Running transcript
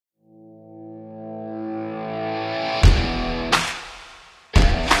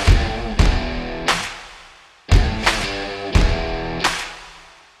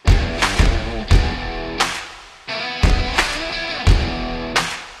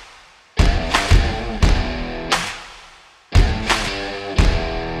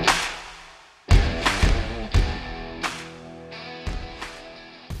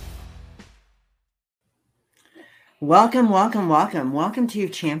Welcome, welcome, welcome. Welcome to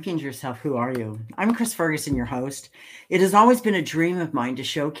You've Championed Yourself. Who are you? I'm Chris Ferguson, your host. It has always been a dream of mine to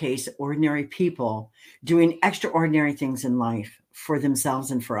showcase ordinary people doing extraordinary things in life for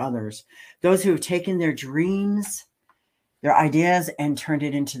themselves and for others. Those who have taken their dreams, their ideas, and turned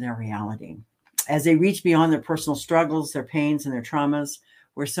it into their reality. As they reach beyond their personal struggles, their pains, and their traumas,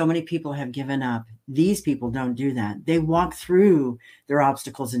 where so many people have given up, these people don't do that. They walk through their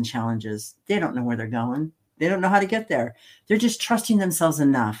obstacles and challenges. They don't know where they're going. They don't know how to get there. They're just trusting themselves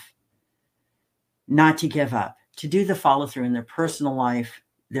enough not to give up, to do the follow through in their personal life,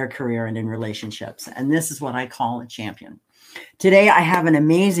 their career, and in relationships. And this is what I call a champion. Today, I have an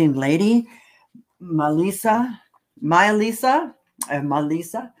amazing lady, Malisa,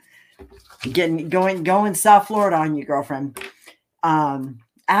 going South Florida on you, girlfriend.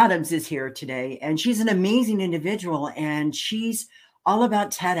 Adams is here today, and she's an amazing individual, and she's all about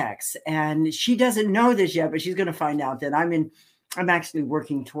TEDx. And she doesn't know this yet, but she's going to find out that I'm actually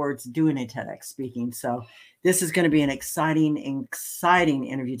working towards doing a TEDx speaking. So this is going to be an exciting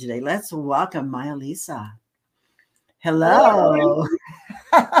interview today. Let's welcome Maya-Lisa. Hello.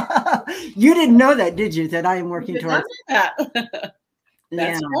 You didn't know that, did you? That I am working towards that.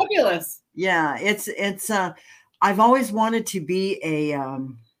 That's fabulous. Yeah, it's I've always wanted to be a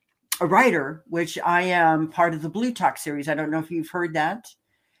writer, which I am part of the Blue Talk series. I don't know if you've heard that.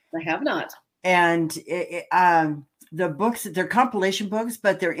 I have not. And the books, they're compilation books,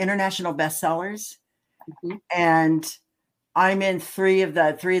 but they're international bestsellers. Mm-hmm. And I'm in three of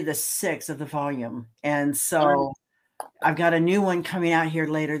the six of the volume. And so I've got a new one coming out here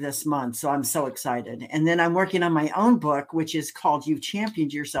later this month. So I'm so excited. And then I'm working on my own book, which is called You've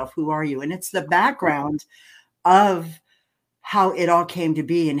Championed Yourself. Who Are You? And it's the background of how it all came to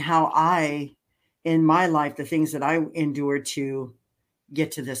be and how I, in my life, the things that I endured to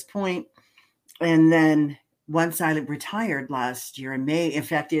get to this point. And then once I retired last year in May, in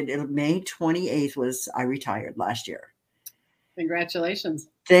fact, May 28th I retired last year. Congratulations.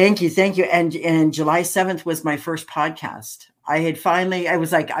 Thank you. And July 7th was my first podcast. I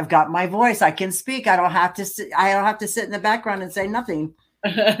was like, I've got my voice. I can speak. I don't have to sit in the background and say nothing.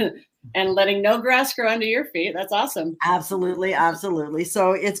 And letting no grass grow under your feet. That's awesome. Absolutely. Absolutely.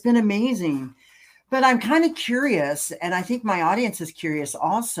 So it's been amazing. But I'm kind of curious, and I think my audience is curious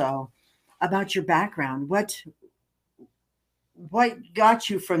also about your background. What got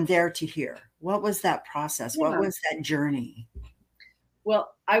you from there to here? What was that process? Yeah. What was that journey?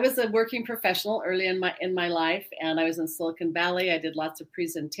 Well, I was a working professional early in my life, and I was in Silicon Valley. I did lots of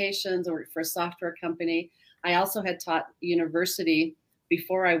presentations. I worked for a software company. I also had taught university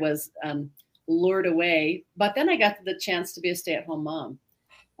before I was lured away. But then I got the chance to be a stay-at-home mom.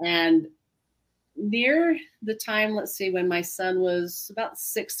 And near the time, when my son was about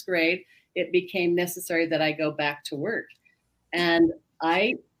 6th grade, it became necessary that I go back to work. And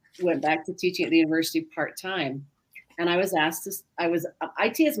I went back to teaching at the university part-time. And I was asked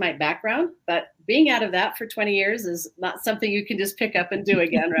IT is my background, but being out of that for 20 years is not something you can just pick up and do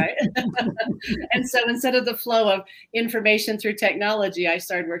again, right? And so instead of the flow of information through technology, I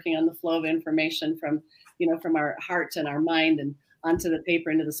started working on the flow of information from our heart and our mind and onto the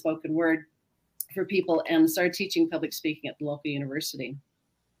paper, into the spoken word for people, and started teaching public speaking at the local university.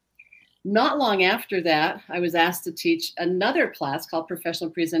 Not long after that, I was asked to teach another class called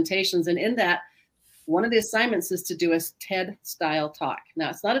Professional Presentations. And in that, one of the assignments is to do a TED style talk.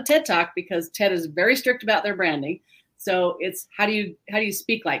 Now, it's not a TED talk because TED is very strict about their branding. So it's how do you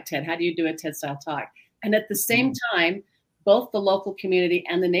speak like TED? How do you do a TED style talk? And at the same time, both the local community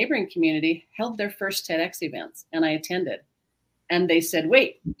and the neighboring community held their first TEDx events, and I attended. And they said,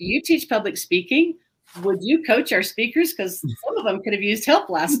 wait, you teach public speaking? Would you coach our speakers? Because some of them could have used help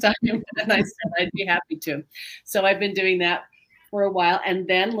last time. And I said, I'd be happy to. So I've been doing that for a while. And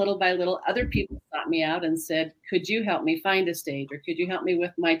then little by little, other people sought me out and said, could you help me find a stage? Or could you help me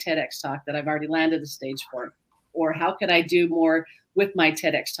with my TEDx talk that I've already landed a stage for? Or how could I do more with my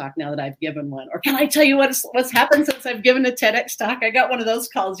TEDx talk now that I've given one? Or can I tell you what's happened since I've given a TEDx talk? I got one of those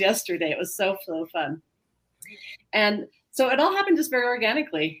calls yesterday. It was so fun. And so it all happened just very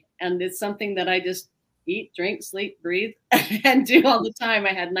organically. And it's something that I just eat, drink, sleep, breathe, and do all the time. I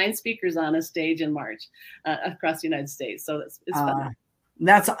had 9 speakers on a stage in March across the United States. So it's fun.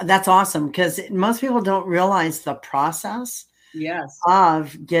 That's awesome, because most people don't realize the process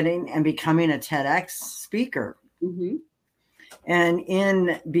of getting and becoming a TEDx speaker. Mm-hmm. And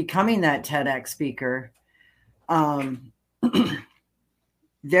in becoming that TEDx speaker,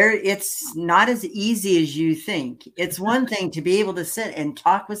 it's not as easy as you think. It's one thing to be able to sit and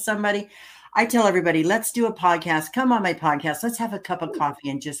talk with somebody. I tell everybody, let's do a podcast. Come on my podcast. Let's have a cup of coffee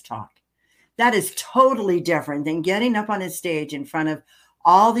and just talk. That is totally different than getting up on a stage in front of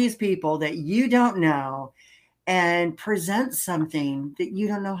all these people that you don't know and present something that you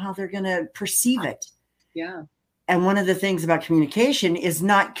don't know how they're going to perceive it. Yeah. And one of the things about communication is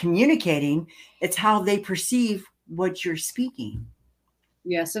not communicating, it's how they perceive what you're speaking.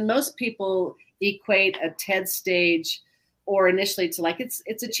 Yes. And most people equate a TED stage or initially to like,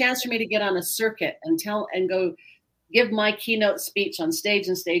 it's a chance for me to get on a circuit and go give my keynote speech on stage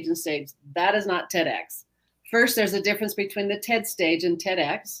and stage and stage. That is not TEDx. First, there's a difference between the TED stage and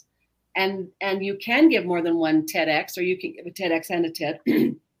TEDx. And you can give more than one TEDx, or you can give a TEDx and a TED,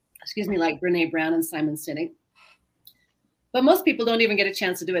 excuse me, like Brene Brown and Simon Sinek. But most people don't even get a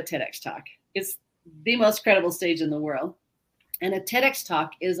chance to do a TEDx talk. It's the most credible stage in the world. And a TEDx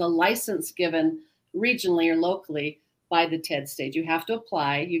talk is a license given regionally or locally by the TED stage. You have to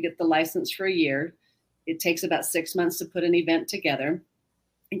apply. You get the license for a year. It takes about 6 months to put an event together,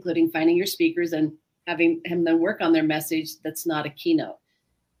 including finding your speakers and having them work on their message that's not a keynote.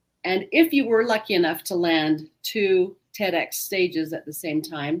 And if you were lucky enough to land 2 TEDx stages at the same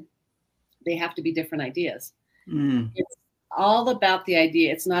time, they have to be different ideas. It's all about the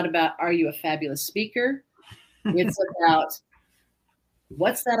idea. It's not about, are you a fabulous speaker? It's about,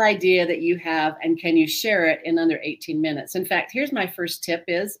 what's that idea that you have, and can you share it in under 18 minutes? In fact, here's my first tip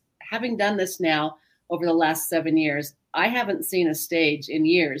is, having done this now over the last 7 years, I haven't seen a stage in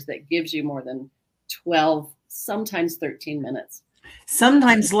years that gives you more than 12, sometimes 13 minutes.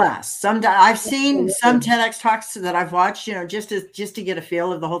 Sometimes less. I've seen some TEDx talks that I've watched, just to get a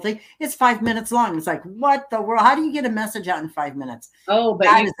feel of the whole thing. It's 5 minutes long. It's like, what the world? How do you get a message out in 5 minutes? Oh, but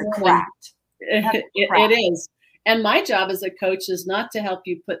that is a craft. It is. And my job as a coach is not to help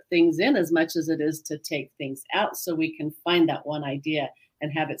you put things in as much as it is to take things out so we can find that one idea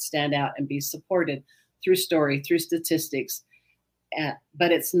and have it stand out and be supported through story, through statistics.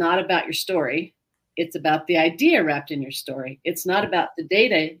 But it's not about your story. It's about the idea wrapped in your story. It's not about the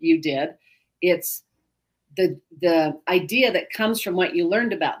data you did. It's the idea that comes from what you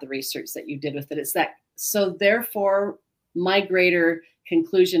learned about the research that you did with it. It's that. So therefore, my greater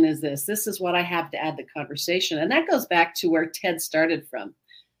conclusion is this is what I have to add to the conversation. And that goes back to where TED started from.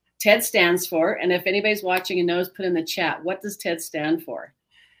 TED stands for, and if anybody's watching and knows, put in the chat, what does TED stand for?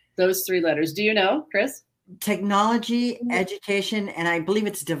 Those 3 letters. Do you know, Chris? Technology, education, and I believe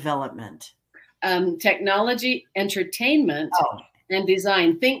it's development. Technology, entertainment, and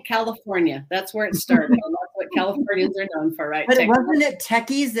design. Think California. That's where it started. That's what Californians are known for, right? But wasn't it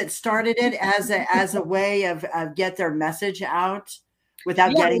techies that started it as a way of get their message out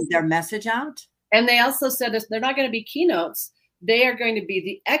without getting their message out? And they also said they're not going to be keynotes. They are going to be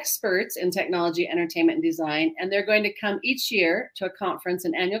the experts in technology, entertainment, and design. And they're going to come each year to a conference,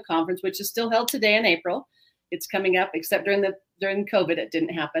 an annual conference, which is still held today in April. It's coming up, except during COVID, it didn't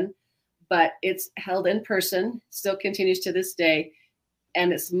happen. But it's held in person, still continues to this day.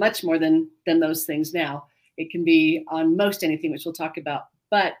 And it's much more than those things now. It can be on most anything, which we'll talk about.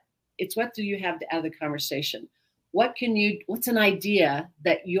 But it's, what do you have to add to the conversation? What's an idea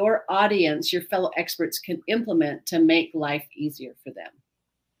that your audience, your fellow experts, can implement to make life easier for them?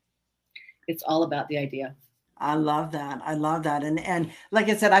 It's all about the idea. I love that. And like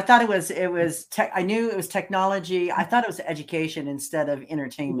I said, I thought I knew it was technology. I thought it was education instead of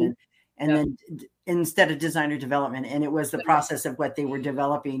entertainment. And then instead of designer development, and it was the process of what they were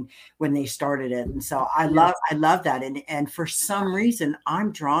developing when they started it. And so I love that. And for some reason,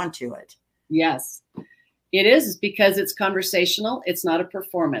 I'm drawn to it. Yes, it is, because it's conversational. It's not a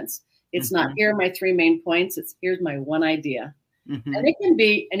performance. It's not, here are my 3 main points. It's, here's my one idea. And it can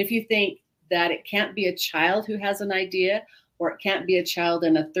be, and if you think that it can't be a child who has an idea, or it can't be a child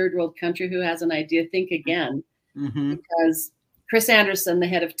in a third world country who has an idea, think again. Because Chris Anderson, the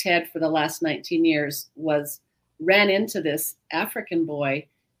head of TED for the last 19 years, ran into this African boy.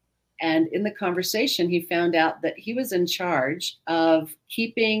 And in the conversation, he found out that he was in charge of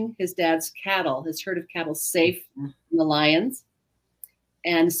keeping his dad's cattle, his herd of cattle, safe from the lions.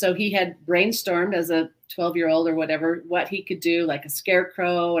 And so he had brainstormed as a 12-year-old or whatever, what he could do, like a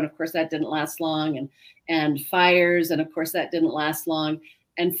scarecrow. And of course, that didn't last long. And fires. And of course, that didn't last long.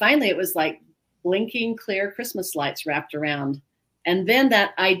 And finally, it was like blinking clear Christmas lights wrapped around. And then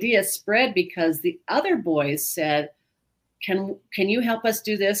that idea spread because the other boys said, can you help us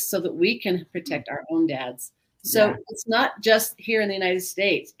do this so that we can protect our own dads? So it's not just here in the United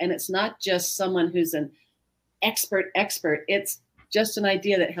States, and it's not just someone who's an expert. It's just an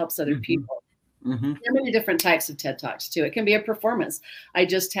idea that helps other people. There are many different types of TED Talks too. It can be a performance. I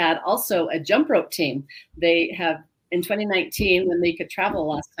just had also a jump rope team. They have, in 2019, when they could travel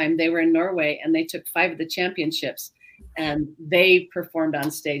last time, they were in Norway, and they took 5 of the championships. and they performed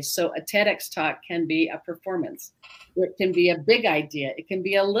on stage. So a TEDx talk can be a performance. It can be a big idea. It can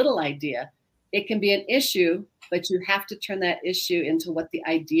be a little idea. It can be an issue, but you have to turn that issue into what the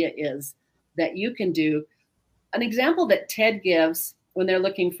idea is that you can do. An example that TED gives when they're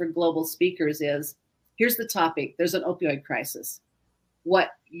looking for global speakers is, here's the topic. There's an opioid crisis.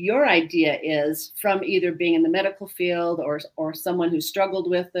 What your idea is, from either being in the medical field or someone who struggled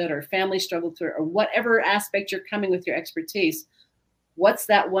with it or family struggled through it, or whatever aspect you're coming with your expertise, what's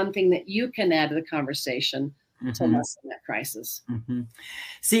that one thing that you can add to the conversation to lessen that crisis?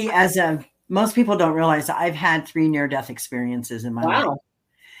 See, most people don't realize I've had 3 near-death experiences in my life.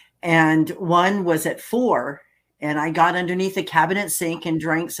 And one was at 4, and I got underneath a cabinet sink and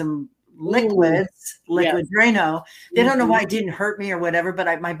drank some liquid Drano. They don't know why it didn't hurt me or whatever,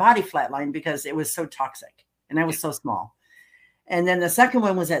 but my body flatlined because it was so toxic and I was so small. And then the second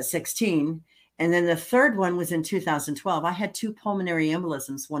one was at 16. And then the third one was in 2012. I had 2 pulmonary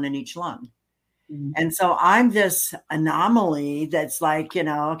embolisms, one in each lung. And so I'm this anomaly that's like,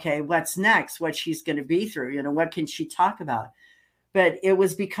 okay, what's next? What she's going to be through, what can she talk about? But it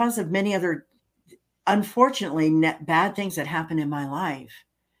was because of many other, unfortunately, bad things that happened in my life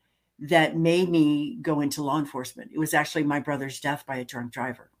that made me go into law enforcement. It was actually my brother's death by a drunk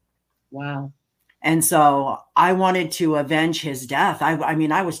driver. Wow. And so I wanted to avenge his death. I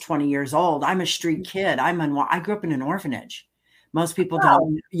mean, I was 20 years old. I'm a street kid. I grew up in an orphanage. Most people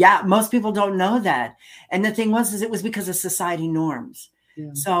don't. Yeah, most people don't know that. And the thing was, it was because of society norms.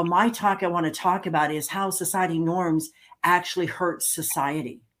 So my talk I want to talk about is how society norms actually hurt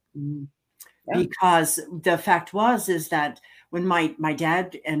society. Because the fact is that when my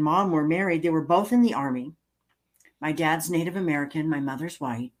dad and mom were married, they were both in the Army. My dad's Native American, my mother's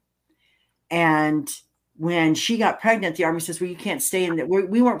white. And when she got pregnant, the Army says, well, you can't stay in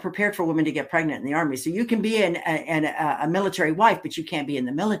we weren't prepared for women to get pregnant in the Army. So you can be a military wife, but you can't be in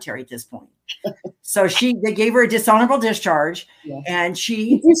the military at this point. So they gave her a dishonorable discharge. And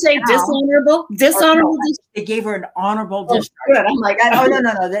she— Did you say dishonorable? Dishonorable? They gave her an honorable discharge. Good. I'm like,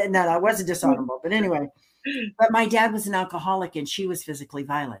 no, it wasn't dishonorable. But anyway, but my dad was an alcoholic and she was physically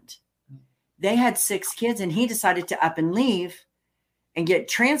violent. They had 6 kids and he decided to up and leave and get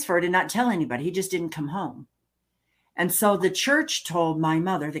transferred and not tell anybody. He just didn't come home. And so the church told my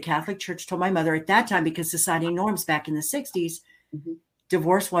mother, the Catholic Church told my mother at that time, because society norms back in the 60s,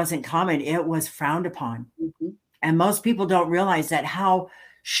 divorce wasn't common. It was frowned upon. And most people don't realize that how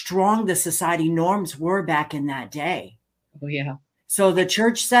strong the society norms were back in that day. Oh, yeah. So the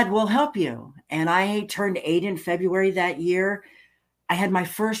church said, we'll help you. And I turned 8 in February that year. I had my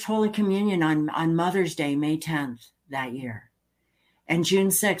first Holy Communion on Mother's Day, May 10th that year. And June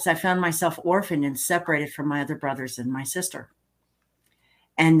 6th, I found myself orphaned and separated from my other brothers and my sister.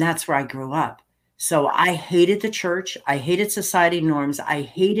 And that's where I grew up. So I hated the church. I hated society norms. I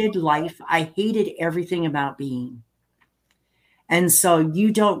hated life. I hated everything about being. And so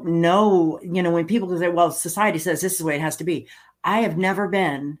you don't know, when people say, well, society says this is the way it has to be. I have never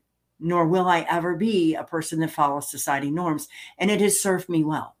been, nor will I ever be, a person that follows society norms. And it has served me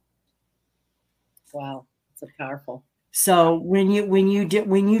well. Wow. That's powerful. So when you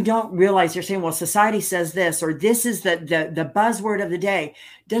don't realize, you're saying, well, society says this, or this is the buzzword of the day,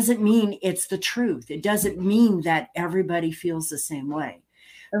 doesn't mean it's the truth. It doesn't mean that everybody feels the same way.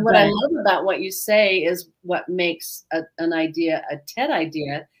 And what I love about what you say is what makes an idea a TED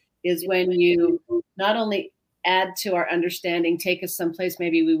idea is when you not only add to our understanding, take us someplace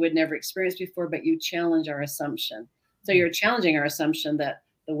maybe we would never experience before, but you challenge our assumption. So you're challenging our assumption that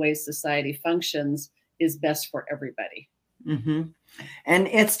the way society functions is best for everybody. And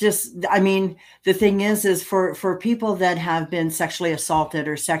it's just, I mean, the thing is for people that have been sexually assaulted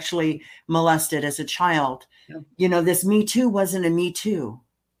or sexually molested as a child, this Me Too wasn't a Me Too.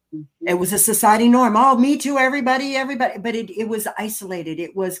 It was a society norm. Oh, Me Too, everybody. But it was isolated.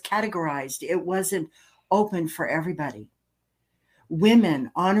 It was categorized. It wasn't open for everybody. Women,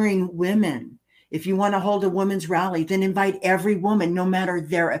 honoring women. If you want to hold a women's rally, then invite every woman, no matter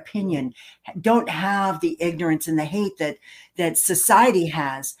their opinion. Don't have the ignorance and the hate that society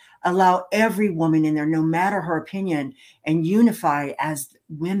has. Allow every woman in there, no matter her opinion, and unify as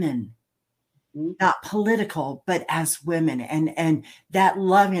women. Not political, but as women. And that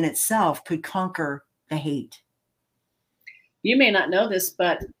love in itself could conquer the hate. You may not know this,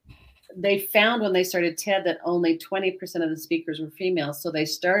 but they found when they started TED that only 20% of the speakers were females.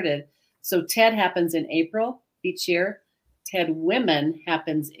 So TED happens in April each year. TED Women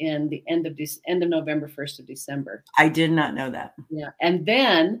happens in the end of November, 1st of December. I did not know that. Yeah. And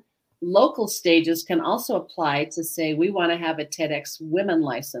then local stages can also apply to say, we want to have a TEDx Women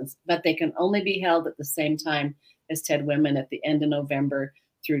license, but they can only be held at the same time as TED Women at the end of November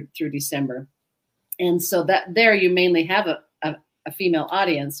through December. And so that there you mainly have a female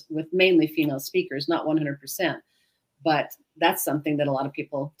audience with mainly female speakers, not 100%, but that's something that a lot of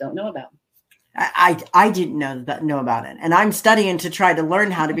people don't know about. I didn't know about it, and I'm studying to try to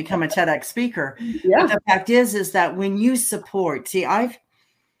learn how to become a TEDx speaker. Yeah. But the fact is that when you support,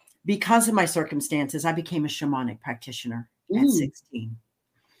 because of my circumstances, I became a shamanic practitioner at 16.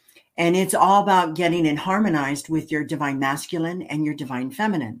 And it's all about getting in harmonized with your divine masculine and your divine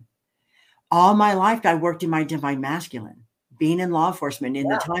feminine. All my life, I worked in my divine masculine, being in law enforcement. In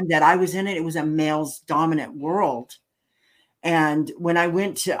the time that I was in it, it was a male's dominant world. And when I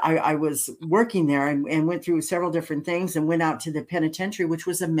I was working there and went through several different things and went out to the penitentiary, which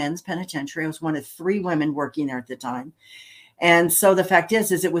was a men's penitentiary. I was one of 3 women working there at the time. And so the fact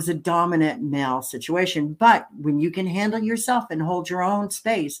is it was a dominant male situation. But when you can handle yourself and hold your own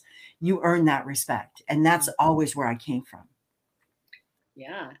space, you earn that respect. And that's always where I came from.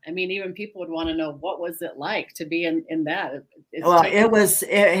 Yeah. I mean, even people would want to know, what was it like to be in that? Well,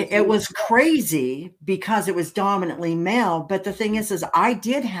 it was crazy because it was dominantly male. But the thing is I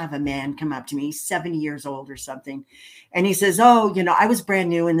did have a man come up to me, 70 years old or something. And he says, oh, I was brand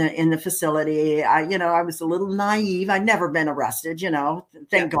new in the facility. I was a little naive. I'd never been arrested,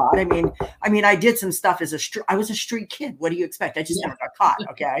 thank God. I mean, I did some stuff I was a street kid. What do you expect? I just never got caught.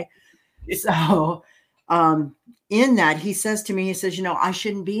 Okay. So, in that, he says to me, I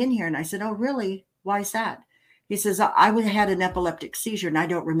shouldn't be in here. And I said, oh, really? Why is that? He says, I had an epileptic seizure and I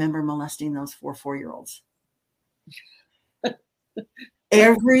don't remember molesting those 4-year-olds.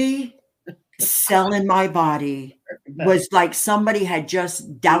 Every cell in my body was like somebody had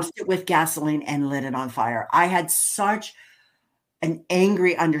just doused it with gasoline and lit it on fire. I had such an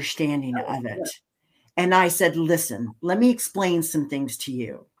angry understanding of it. And I said, listen, let me explain some things to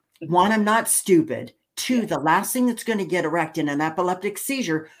you. 1, I'm not stupid. 2, the last thing that's going to get erected in an epileptic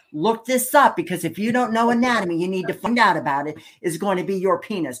seizure, look this up, because if you don't know anatomy, you need to find out about it, is going to be your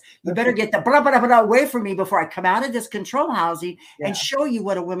penis. You better get the blah, blah, blah away from me before I come out of this control housing and show you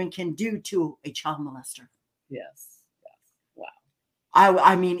what a woman can do to a child molester. Yes. Wow.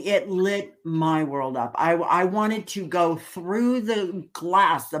 I mean, it lit my world up. I wanted to go through the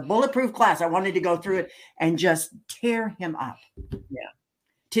glass, the bulletproof glass. I wanted to go through it and just tear him up. Yeah.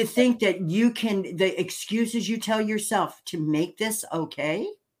 To think that the excuses you tell yourself to make this okay.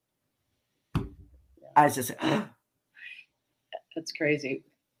 I was just, that's crazy.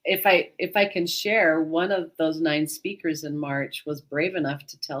 If I can share, one of those 9 speakers in March was brave enough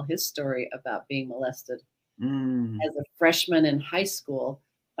to tell his story about being molested as a freshman in high school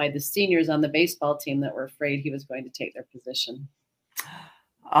by the seniors on the baseball team that were afraid he was going to take their position.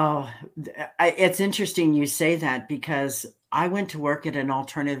 Oh, it's interesting you say that, because I went to work at an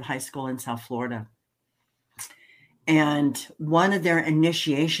alternative high school in South Florida. And one of their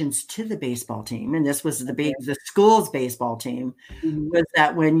initiations to the baseball team, and this was the school's baseball team, was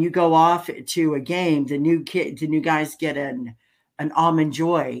that when you go off to a game, the new guys get an almond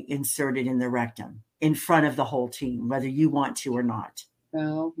joy inserted in the rectum in front of the whole team, whether you want to or not.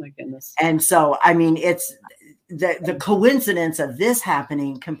 Oh my goodness. And so, I mean, it's the coincidence of this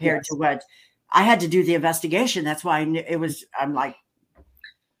happening compared to what I had to do the investigation. That's why I knew it was, I'm like,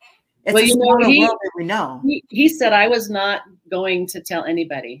 it's a smaller world that we know. He said, I was not going to tell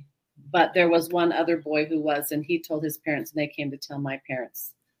anybody, but there was one other boy who was, and he told his parents, and they came to tell my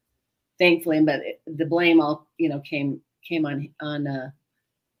parents, thankfully. But the blame all, came on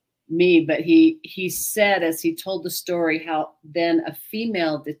me. But he said, as he told the story, how then a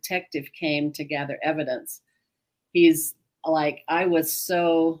female detective came to gather evidence. He's like, I was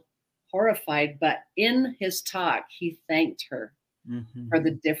so horrified, but in his talk, he thanked her for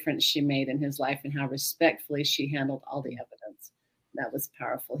the difference she made in his life and how respectfully she handled all the evidence. That was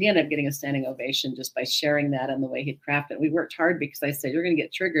powerful. He ended up getting a standing ovation just by sharing that and the way he'd crafted it. We worked hard because I said, you're going to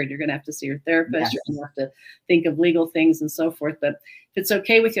get triggered. You're going to have to see your therapist. You're going to have to think of legal things and so forth. But if it's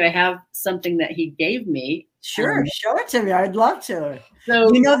okay with you, I have something that he gave me. Sure. Show it to me. I'd love to.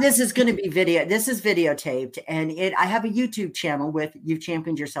 So, this is going to be video. This is videotaped, and I have a YouTube channel with You've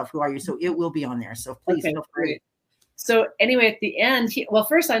Championed Yourself. Who Are You? So it will be on there. So please feel free. Great. So anyway, at the end,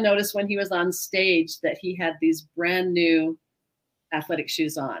 first I noticed when he was on stage that he had these brand new athletic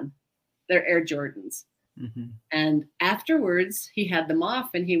shoes on. They're Air Jordans. And afterwards, he had them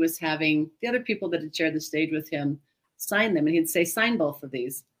off, and he was having the other people that had shared the stage with him sign them. And he'd say, sign both of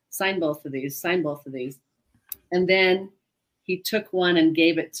these, sign both of these, sign both of these. And then he took one and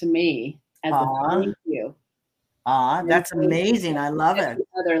gave it to me as a thank you. That's amazing. I love it.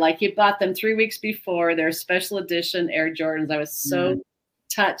 Like he bought them 3 weeks before, their special edition Air Jordans. I was so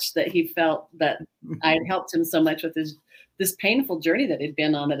touched that he felt that I had helped him so much with this painful journey that he'd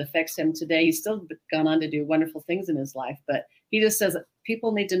been on that affects him today. He's still gone on to do wonderful things in his life, but he just says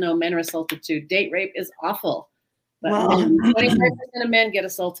people need to know men are assaulted too. Date rape is awful, but 25% of men get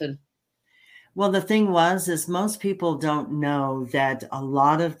assaulted. Well, the thing is most people don't know that a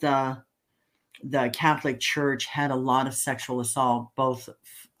lot of the Catholic Church had a lot of sexual assault, both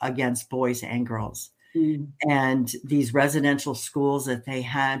against boys and girls. And these residential schools that they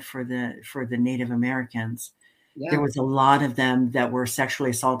had for the Native Americans, there was a lot of them that were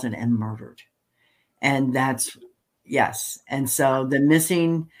sexually assaulted and murdered. And and so the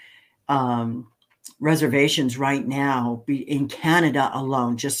missing reservations right now in Canada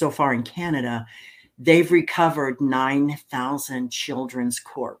alone, just so far in Canada, they've recovered 9,000 children's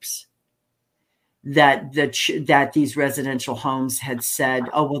corpses that these residential homes had said,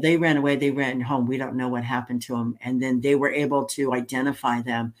 oh, well, they ran away, they ran home, we don't know what happened to them. And then they were able to identify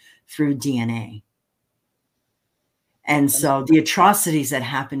them through DNA. And so the atrocities that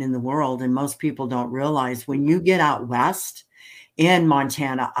happen in the world, and most people don't realize, when you get out west in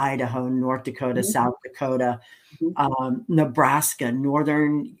Montana, Idaho, North Dakota, South Dakota, Nebraska,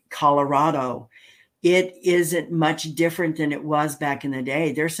 northern Colorado, it isn't much different than it was back in the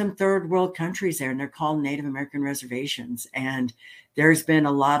day. There's some third world countries there, and they're called Native American reservations. And there's been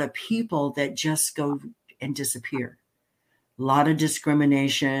a lot of people that just go and disappear. A lot of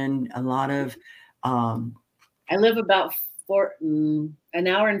discrimination, a lot of... I live about an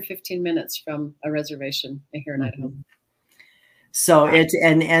hour and 15 minutes from a reservation here in Idaho. So it's,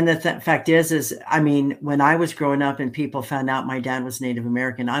 and the fact is, I mean, when I was growing up and people found out my dad was Native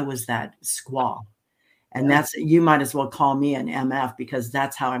American, I was that squaw. And you might as well call me an MF, because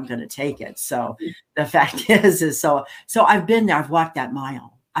that's how I'm going to take it. So the fact is so I've been there. I've walked that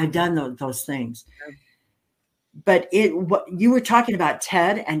mile. I've done those things. But what you were talking about,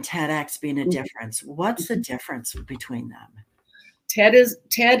 TED and TEDx being a difference. What's the difference between them? TED is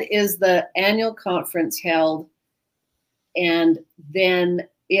the annual conference held. And then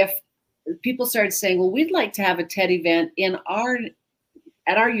if people started saying, well, we'd like to have a TED event at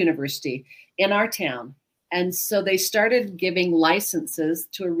our university, in our town. And so they started giving licenses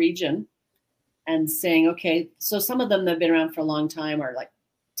to a region and saying, okay, so some of them that have been around for a long time are like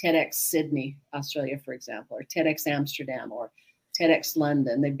TEDx Sydney, Australia, for example, or TEDx Amsterdam, or TEDx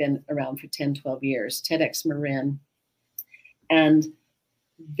London. They've been around for 10, 12 years, TEDx Marin. And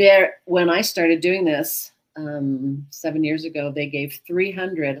when I started doing this 7 years ago, they gave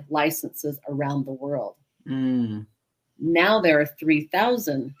 300 licenses around the world. Now there are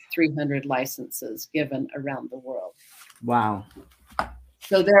 3,300 licenses given around the world. Wow.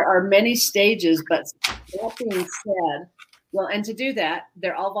 So there are many stages, but that being said, well, and to do that,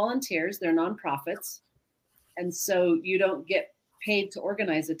 they're all volunteers, they're nonprofits. And so you don't get paid to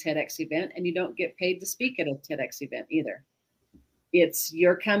organize a TEDx event, and you don't get paid to speak at a TEDx event either.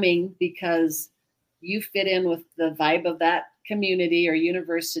 You're coming because you fit in with the vibe of that community or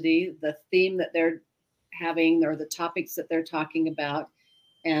university, the theme that they're having, or the topics that they're talking about,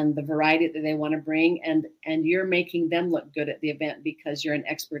 and the variety that they want to bring, and you're making them look good at the event because you're an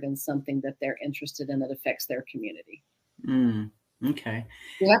expert in something that they're interested in that affects their community. Okay.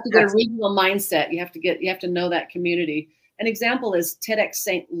 You have to get a regional mindset. You have to know that community. An example is TEDx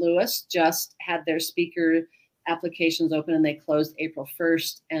St. Louis just had their speaker applications open, and they closed April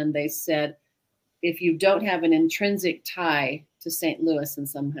 1st. And they said, if you don't have an intrinsic tie to St. Louis, and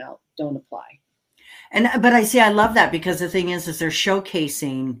somehow don't apply. But I love that, because the thing is they're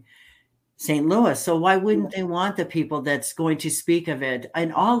showcasing St. Louis. So why wouldn't they want the people that's going to speak of it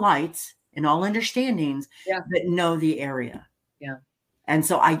in all lights, in all understandings, that know the area? Yeah. And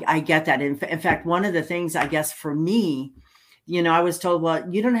so I get that. In fact, one of the things, I guess, for me, I was told, well,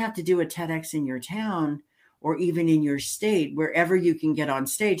 you don't have to do a TEDx in your town or even in your state. Wherever you can get on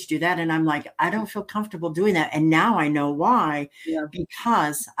stage, do that. And I'm like, I don't feel comfortable doing that. And now I know why,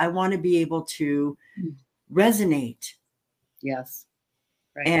 because I want to be able to resonate. Yes.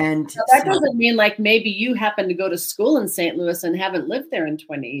 Right. And so that doesn't mean like maybe you happen to go to school in St. Louis and haven't lived there in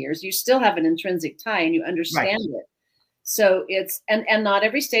 20 years. You still have an intrinsic tie and you understand it. So it's, and not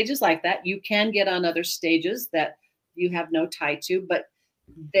every stage is like that. You can get on other stages that you have no tie to, but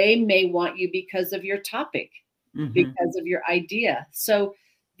they may want you because of your topic, because of your idea. So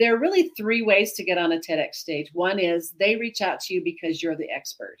there are really three ways to get on a TEDx stage. One is they reach out to you because you're the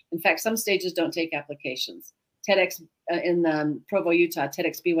expert. In fact, some stages don't take applications. TEDx in Provo, Utah,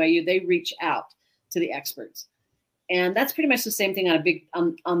 TEDx BYU, they reach out to the experts. And that's pretty much the same thing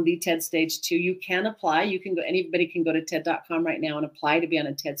on the TED stage too. You can apply. You can go. Anybody can go to TED.com right now and apply to be on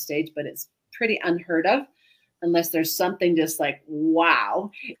a TED stage, but it's pretty unheard of. unless there's something just like,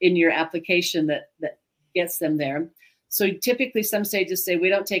 wow, in your application that gets them there. So typically some stages say, we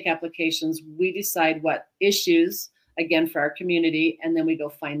don't take applications. We decide what issues, again, for our community, and then we go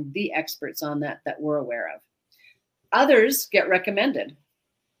find the experts on that we're aware of. Others get recommended.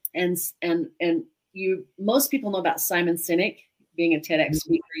 And most people know about Simon Sinek being a TEDx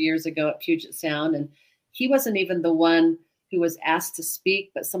speaker years ago at Puget Sound. And he wasn't even the one who was asked to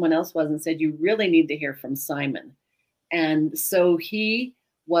speak, but someone else was and said, you really need to hear from Simon. And so he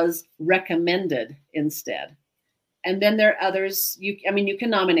was recommended instead. And then there are others, you can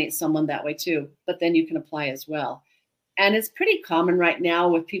nominate someone that way too, but then you can apply as well. And it's pretty common right now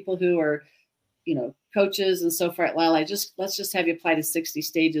with people who are, coaches and so forth. Well, let's just have you apply to 60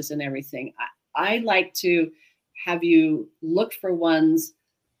 stages and everything. I like to have you look for ones,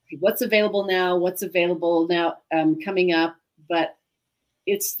 what's available now, coming up. But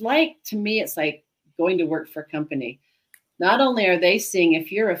to me, it's like going to work for a company. Not only are they seeing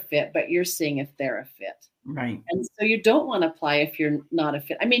if you're a fit, but you're seeing if they're a fit. Right. And so you don't want to apply if you're not a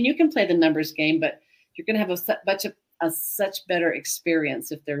fit. I mean, you can play the numbers game, but you're going to have a such better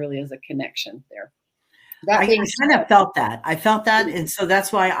experience if there really is a connection there. I kind of felt that. I felt that. And so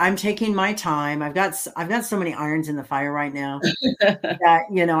that's why I'm taking my time. I've got so many irons in the fire right now that,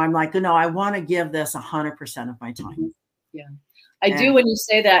 I'm like, no, I want to give this 100% of my time. Yeah. I do. When you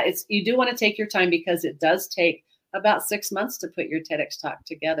say that, you do want to take your time, because it does take about 6 months to put your TEDx talk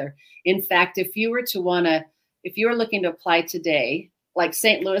together. In fact, if you were looking to apply today, like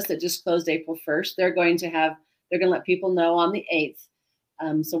St. Louis that just closed April 1st, they're going to let people know on the 8th.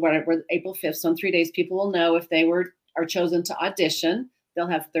 So we're April 5th. So in 3 days, people will know if they are chosen to audition. They'll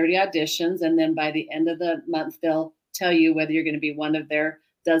have 30 auditions. And then by the end of the month, they'll tell you whether you're going to be one of their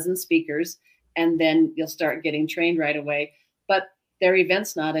dozen speakers. And then you'll start getting trained right away. But their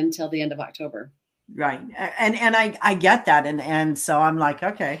event's not until the end of October. Right. And I get that. And so I'm like,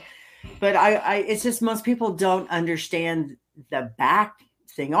 okay. But it's just most people don't understand the back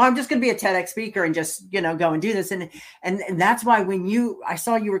thing. Oh, I'm just going to be a TEDx speaker and just, go and do this. And that's why when I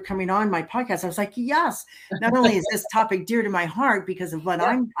saw you were coming on my podcast, I was like, yes, not only is this topic dear to my heart because of what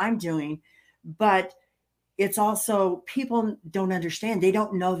I'm doing, but it's also people don't understand. They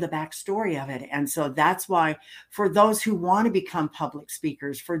don't know the backstory of it. And so that's why for those who want to become public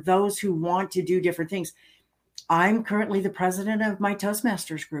speakers, for those who want to do different things, I'm currently the president of my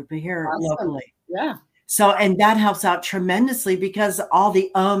Toastmasters group here locally. Yeah. So, and that helps out tremendously because all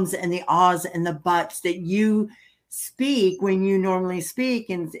the ums and the ahs and the buts that you speak when you normally speak,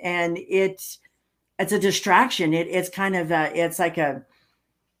 and it's a distraction. It's kind of it's like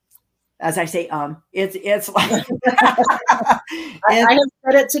as I say, it's like I have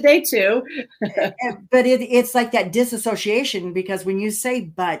said it today too. But it's like that disassociation, because when you say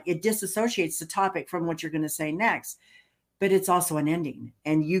but, it disassociates the topic from what you're going to say next. But it's also an ending,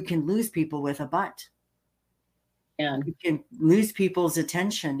 and you can lose people with a but. And you can lose people's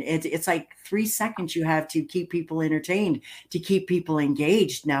attention. It's like 3 seconds you have to keep people entertained, to keep people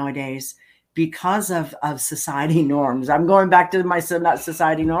engaged nowadays because of society norms. I'm going back to my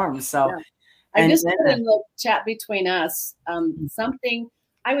society norms. So I just put in the chat between us something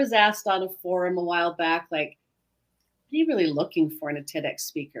I was asked on a forum a while back, like, what are you really looking for in a TEDx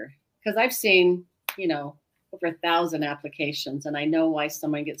speaker? Because I've seen, over 1,000 applications, and I know why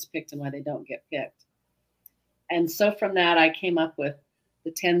someone gets picked and why they don't get picked. And so from that, I came up with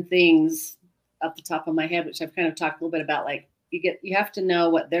the 10 things off the top of my head, which I've kind of talked a little bit about. Like you have to know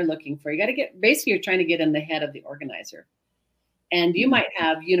what they're looking for. You got to basically you're trying to get in the head of the organizer. And you might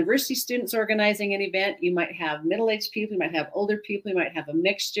have university students organizing an event. You might have middle-aged people. You might have older people. You might have a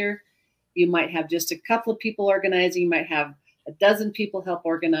mixture. You might have just a couple of people organizing. You might have a dozen people help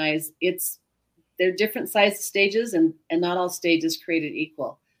organize. They're different sized stages, and not all stages created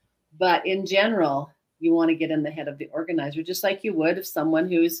equal. But in general, you want to get in the head of the organizer, just like you would if someone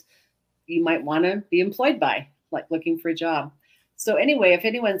you might want to be employed by, like looking for a job. So anyway, if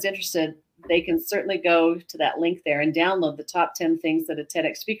anyone's interested, they can certainly go to that link there and download the top 10 things that a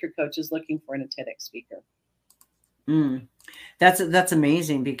TEDx speaker coach is looking for in a TEDx speaker. That's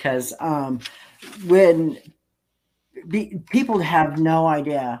amazing, because when people have no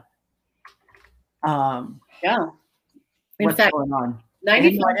idea in what's fact, going on.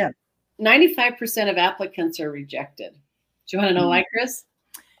 95% of applicants are rejected. Do you want to know why, Chris?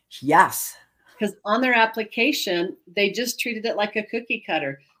 Yes. Because on their application, they just treated it like a cookie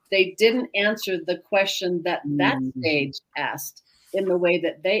cutter. They didn't answer the question that stage asked in the way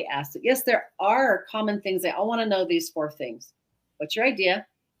that they asked it. Yes, there are common things. I want to know these 4 things. What's your idea?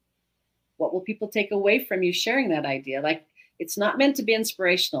 What will people take away from you sharing that idea? Like, it's not meant to be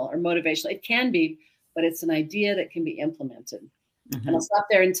inspirational or motivational. It can be, but it's an idea that can be implemented. Mm-hmm. And I'll stop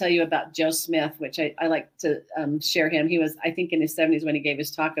there and tell you about Joe Smith, which I like to share him. He was, I think, in his 70s when he gave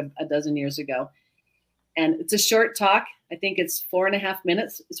his talk a dozen years ago. And it's a short talk. I think it's 4.5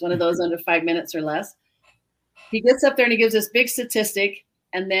 minutes. It's one of those under 5 minutes or less. He gets up there and he gives this big statistic.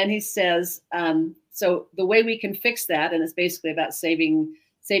 And then he says, so the way we can fix that, and it's basically about saving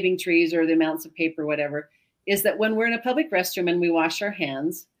trees or the amounts of paper, whatever, is that when we're in a public restroom and we wash our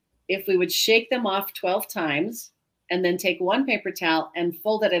hands, if we would shake them off 12 times and then take one paper towel and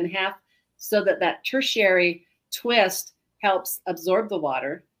fold it in half so that that tertiary twist helps absorb the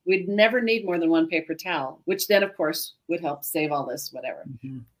water, we'd never need more than one paper towel, which then, of course, would help save all this, whatever.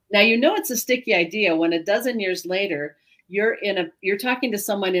 Mm-hmm. Now, you know, it's a sticky idea when a dozen years later, you're talking to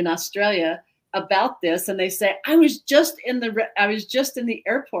someone in Australia about this, and they say, I was just in the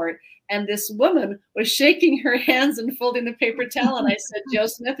airport, and this woman was shaking her hands and folding the paper towel. And I said, Joe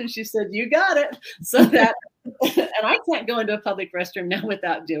Smith, and she said, you got it. So that, and I can't go into a public restroom now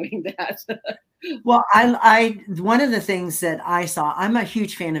without doing that. Well, I one of the things that I saw, I'm a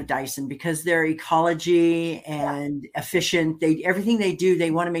huge fan of Dyson because they're ecology and efficient. Everything they do,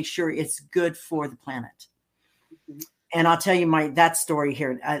 they want to make sure it's good for the planet. Mm-hmm. And I'll tell you that story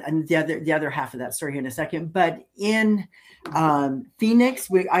here, and the other half of that story here in a second. But in Phoenix,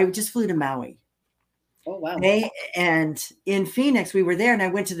 I just flew to Maui. Oh, wow. And in Phoenix, we were there, and I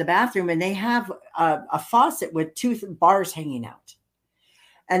went to the bathroom, and they have a faucet with 2 bars hanging out.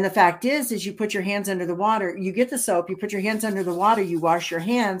 And the fact is you put your hands under the water, you get the soap, you put your hands under the water, you wash your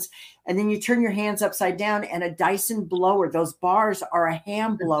hands, and then you turn your hands upside down, and a Dyson blower, those bars are a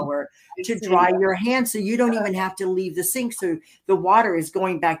hand blower to dry your hands. So you don't even have to leave the sink. So the water is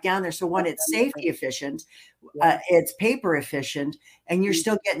going back down there. So one, it's safety efficient, it's paper efficient, and you're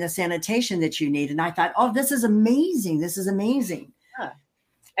still getting the sanitation that you need. And I thought, oh, this is amazing. This is amazing. Yeah.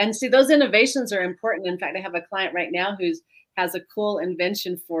 And see, those innovations are important. In fact, I have a client right now who has a cool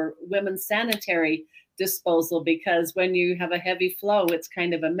invention for women's sanitary disposal, because when you have a heavy flow, it's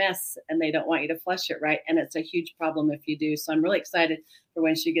kind of a mess and they don't want you to flush it, right? And it's a huge problem if you do. So I'm really excited for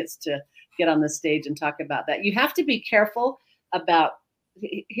when she gets to get on the stage and talk about that. You have to be careful about,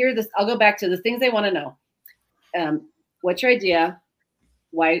 I'll go back to the things they want to know. What's your idea?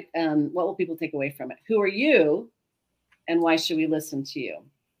 Why? What will people take away from it? Who are you? And why should we listen to you?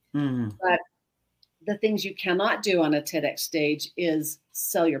 Mm. But the things you cannot do on a TEDx stage is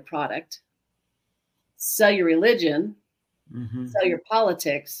sell your product, sell your religion, sell your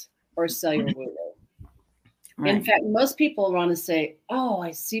politics, or sell your woo-woo. Right. In fact, most people want to say, oh,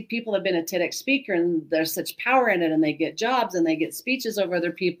 I see people have been a TEDx speaker and there's such power in it, and they get jobs and they get speeches over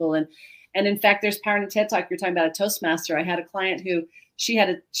other people. And in fact, there's power in a TED Talk. You're talking about a Toastmaster. I had a client who she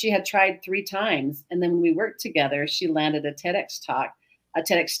had tried 3 times. And then when we worked together, she landed a TEDx talk, a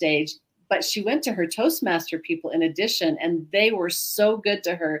TEDx stage. But she went to her Toastmaster people in addition, and they were so good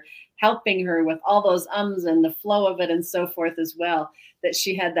to her, helping her with all those ums and the flow of it and so forth as well, that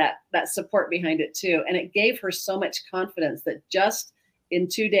she had that support behind it too. And it gave her so much confidence that just in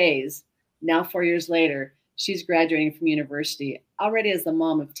 2 days, now 4 years later, she's graduating from university already as the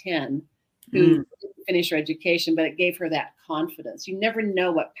mom of 10 who didn't finish her education, but it gave her that confidence. You never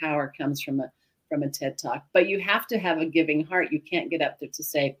know what power comes from a TED Talk, but you have to have a giving heart. You can't get up there to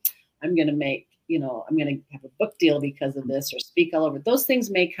say, I'm going to have a book deal because of this, or speak all over. Those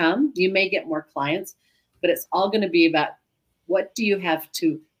things may come. You may get more clients, but it's all going to be about what do you have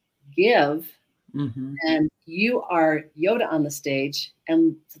to give? Mm-hmm. And you are Yoda on the stage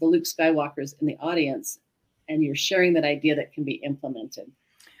and the Luke Skywalkers in the audience, and you're sharing that idea that can be implemented.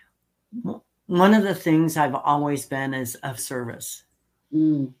 One of the things I've always been is of service.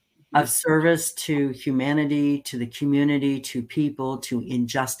 Of service to humanity, to the community, to people, to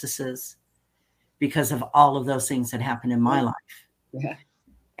injustices, because of all of those things that happened in my life. Yeah.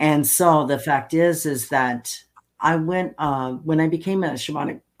 And so the fact is that I went, when I became a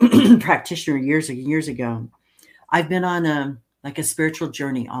shamanic practitioner years ago, I've been on a spiritual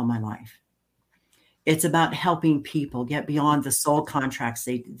journey all my life. It's about helping people get beyond the soul contracts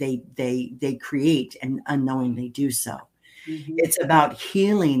they create and unknowingly do so. Mm-hmm. It's about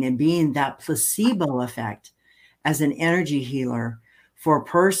healing and being that placebo effect as an energy healer for a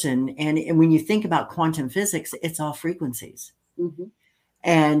person. And when you think about quantum physics, it's all frequencies. Mm-hmm.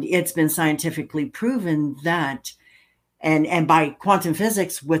 And it's been scientifically proven that, and by quantum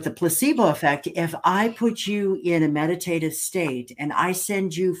physics with the placebo effect, if I put you in a meditative state and I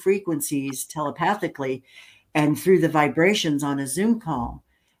send you frequencies telepathically and through the vibrations on a Zoom call,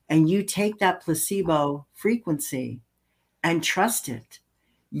 and you take that placebo frequency and trust it,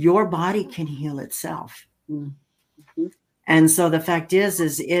 your body can heal itself. Mm-hmm. And so the fact is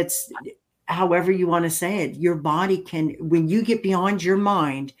it's however you want to say it, your body can, when you get beyond your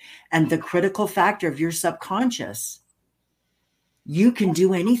mind and the critical factor of your subconscious, you can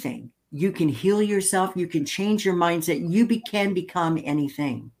do anything. You can heal yourself. You can change your mindset. You can become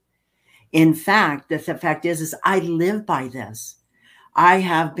anything. In fact, the fact is I live by this. I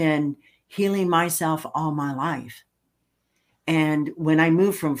have been healing myself all my life. And when I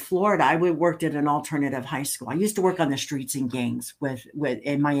moved from Florida, I worked at an alternative high school. I used to work on the streets in gangs with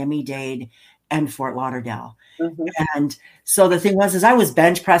in Miami-Dade and Fort Lauderdale. Mm-hmm. And so the thing was, is I was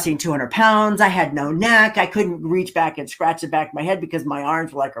bench pressing 200 pounds. I had no neck. I couldn't reach back and scratch the back of my head because my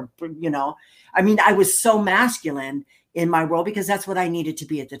arms were like, you know, I mean, I was so masculine in my role because that's what I needed to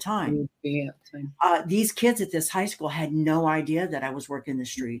be at the time. These kids at this high school had no idea that I was working the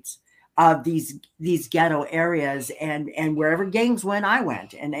streets of these ghetto areas, and wherever gangs went, I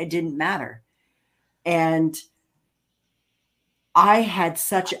went, and it didn't matter. And I had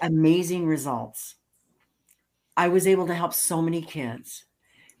such amazing results. I was able to help so many kids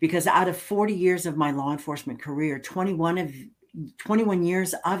because out of 40 years of my law enforcement career, 21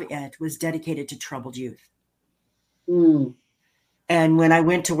 years of it was dedicated to troubled youth. Mm. And when I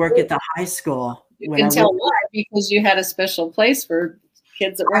went to work at the high school, you can tell why, because you had a special place for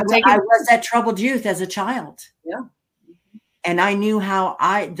kids that weren't taking. I was that troubled youth as a child. Yeah. And I knew how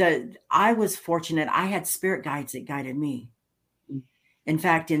I was fortunate. I had spirit guides that guided me. In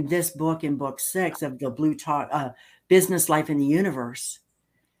fact, in this book, in book 6 of the Blue Talk, Business Life in the Universe,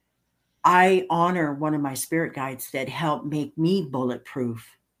 I honor one of my spirit guides that helped make me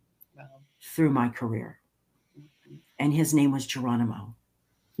bulletproof through my career. And his name was Geronimo.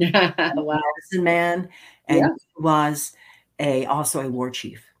 Wow. Medicine man. And he was also a war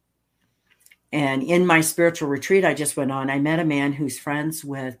chief. And in my spiritual retreat I just went on, I met a man who's friends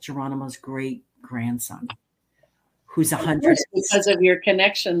with Geronimo's great grandson, who's 100. Because of your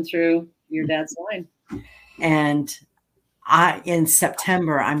connection through your dad's line. And in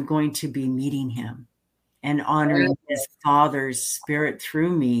September, I'm going to be meeting him and honoring his father's spirit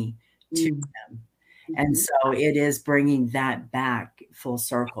through me to him. And so it is bringing that back full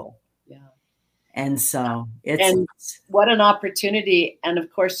circle. Yeah. And so and what an opportunity. And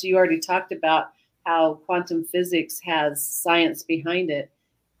of course, you already talked about how quantum physics has science behind it.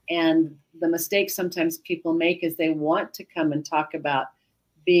 And the mistake sometimes people make is they want to come and talk about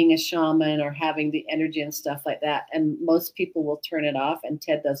being a shaman or having the energy and stuff like that. And most people will turn it off, and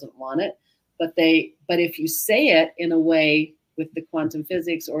Ted doesn't want it. But if you say it in a way with the quantum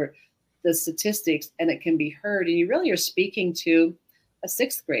physics or the statistics, and it can be heard, and you really are speaking to a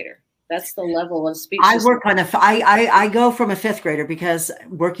 6th grader. That's the level of speech. I work on I go from a 5th grader because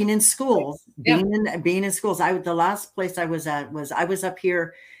working in schools, being in schools. The last place I was at was I was up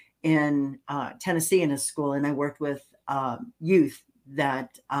here in Tennessee in a school, and I worked with youth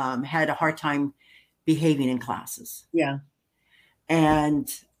that had a hard time behaving in classes. Yeah.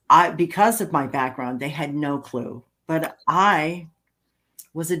 And because of my background, they had no clue. But I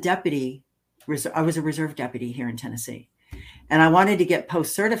was a deputy. I was a reserve deputy here in Tennessee. And I wanted to get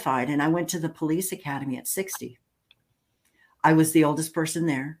post-certified, and I went to the police academy at 60. I was the oldest person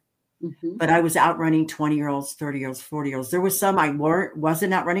there, but I was outrunning 20-year-olds, 30-year-olds, 40-year-olds. There was some I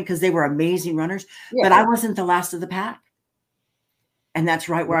wasn't outrunning because they were amazing runners, but I wasn't the last of the pack. And that's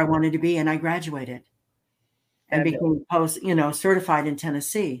right where I wanted to be. And I graduated and became certified in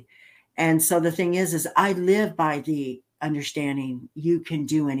Tennessee. And so the thing is I live by the understanding you can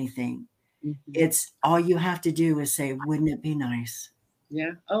do anything. It's all you have to do is say, wouldn't it be nice?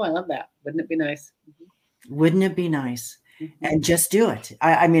 Yeah. Oh, I love that. Wouldn't it be nice? Wouldn't it be nice? And just do it.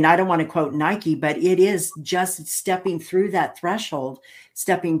 I mean, I don't want to quote Nike, but it is just stepping through that threshold,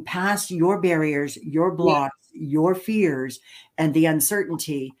 stepping past your barriers, your blocks, your fears, and the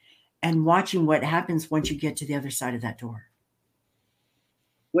uncertainty, and watching what happens once you get to the other side of that door.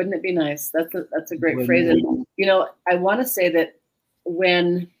 Wouldn't it be nice? That's a great phrase. And, I want to say that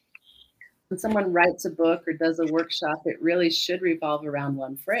when someone writes a book or does a workshop, it really should revolve around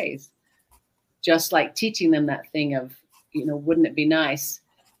one phrase, just like teaching them that thing of, wouldn't it be nice?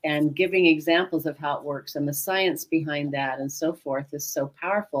 And giving examples of how it works and the science behind that and so forth is so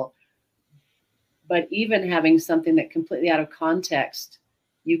powerful. But even having something that completely out of context,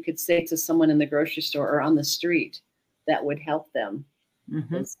 you could say to someone in the grocery store or on the street that would help them.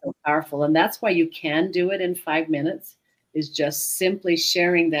 It's so powerful. And that's why you can do it in 5 minutes, is just simply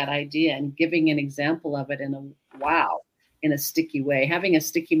sharing that idea and giving an example of it in a sticky way. Having a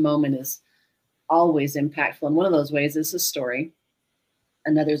sticky moment is always impactful. And one of those ways is a story.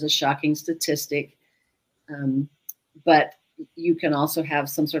 Another is a shocking statistic. But you can also have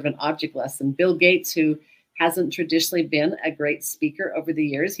some sort of an object lesson. Bill Gates, who hasn't traditionally been a great speaker over the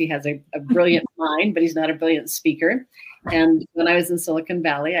years. He has a brilliant mind, but he's not a brilliant speaker. And when I was in Silicon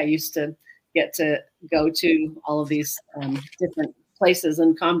Valley, I used to get to go to all of these different places,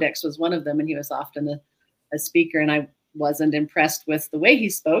 and Comdex was one of them. And he was often a speaker, and I wasn't impressed with the way he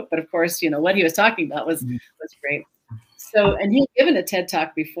spoke, but of course, what he was talking about was great. So, and he'd given a TED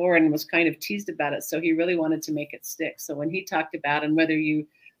Talk before and was kind of teased about it. So he really wanted to make it stick. So when he talked about, and whether you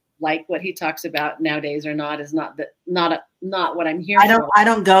like what he talks about nowadays or not is not what I'm here for. I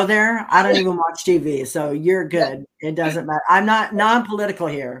don't go there. I don't even watch TV. So you're good. It doesn't matter. I'm not non-political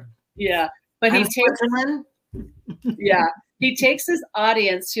here. Yeah. But he takes his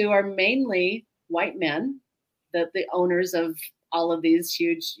audience, who are mainly white men, the owners of all of these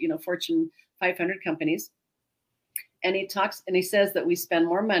huge, Fortune 500 companies. And he talks and he says that we spend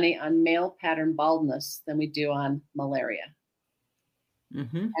more money on male pattern baldness than we do on malaria.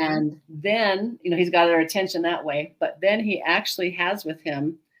 Mm-hmm. And then, he's got our attention that way. But then he actually has with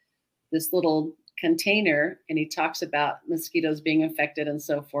him this little container, and he talks about mosquitoes being infected and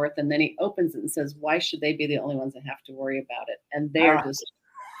so forth. And then he opens it and says, why should they be the only ones that have to worry about it? And they are just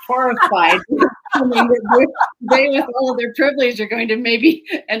horrified. They, with all of their privilege, are going to maybe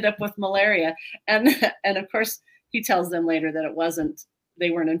end up with malaria. And of course, he tells them later that they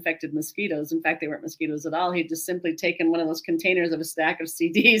weren't infected mosquitoes. In fact, they weren't mosquitoes at all. He'd just simply taken one of those containers of a stack of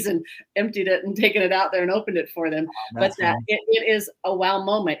CDs and emptied it and taken it out there and opened it for them. But it is a wow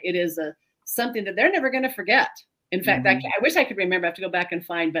moment. It is something that they're never going to forget. In fact, I wish I could remember. I have to go back and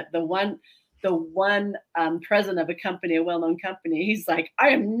find. But the one president of a company, a well-known company, he's like, I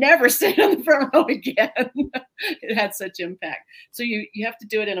am never sitting on the front row again. It had such impact. So you have to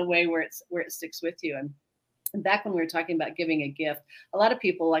do it in a way where it sticks with you. And back when we were talking about giving a gift, a lot of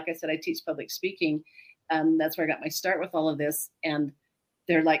people, like I said, I teach public speaking. That's where I got my start with all of this. And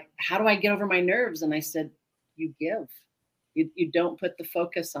they're like, how do I get over my nerves? And I said, you give. You don't put the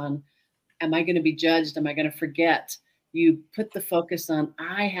focus on, am I going to be judged? Am I going to forget? You put the focus on,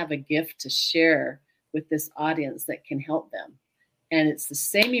 I have a gift to share with this audience that can help them. And it's the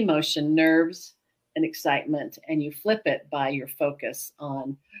same emotion, nerves and excitement. And you flip it by your focus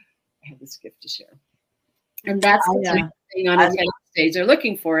on, I have this gift to share. And that's the thing on a TED stage they're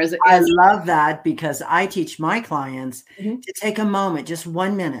looking for. I love that, because I teach my clients to take a moment, just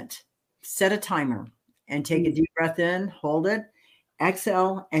 1 minute, set a timer, and take a deep breath in, hold it,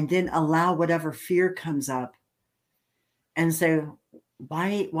 exhale, and then allow whatever fear comes up, and say,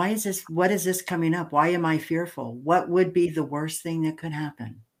 why is this? What is this coming up? Why am I fearful? What would be the worst thing that could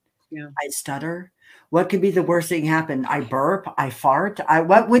happen? Yeah. I stutter. What could be the worst thing happen? I burp, I fart.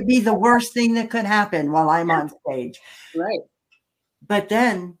 What would be the worst thing that could happen while I'm on stage? Right. But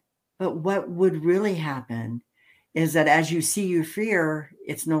what would really happen is that as you see your fear,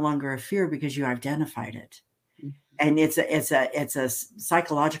 it's no longer a fear because you identified it. Mm-hmm. And it's a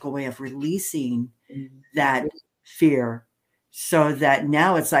psychological way of releasing that fear, so that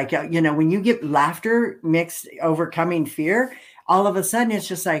now it's like, when you get laughter mixed overcoming fear, all of a sudden it's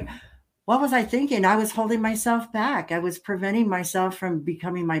just like, what was I thinking? I was holding myself back. I was preventing myself from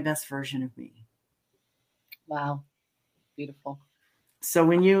becoming my best version of me. Wow. Beautiful. So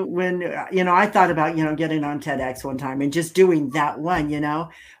when I thought about, getting on TEDx one time and just doing that one,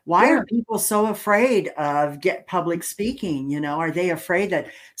 why are people so afraid of public speaking? Are they afraid that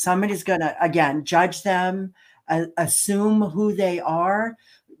somebody's going to, again, judge them, assume who they are,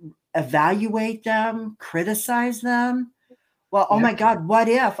 evaluate them, criticize them? Well, oh my God, what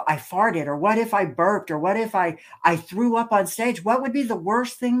if I farted, or what if I burped, or what if I threw up on stage? What would be the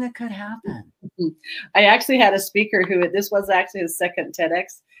worst thing that could happen? I actually had a speaker this was actually his second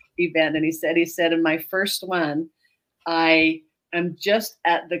TEDx event. And he said, in my first one, I am just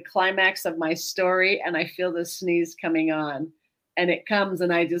at the climax of my story and I feel the sneeze coming on, and it comes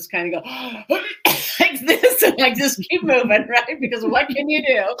and I just kind of go like this, and I just keep moving, right? Because what can you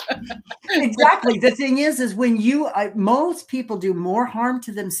do? Exactly. The thing is when most people do more harm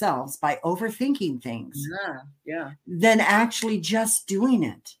to themselves by overthinking things than actually just doing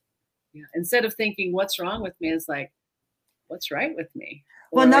it. Yeah. Instead of thinking, what's wrong with me, is like, what's right with me?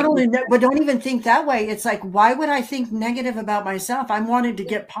 Well, not only that, but don't even think that way. It's like, why would I think negative about myself? I'm wanting to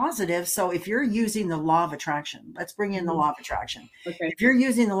get positive. So if you're using the law of attraction, let's bring in the law of attraction. Okay. If you're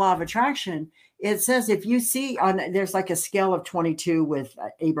using the law of attraction, it says, if you see there's like a scale of 22 with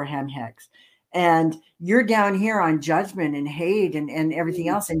Abraham Hicks, and you're down here on judgment and hate and everything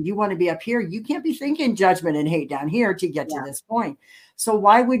else, and you want to be up here, you can't be thinking judgment and hate down here to get to this point. So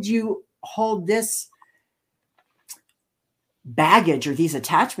why would you hold this baggage or these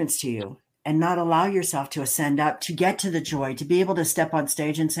attachments to you and not allow yourself to ascend up, to get to the joy, to be able to step on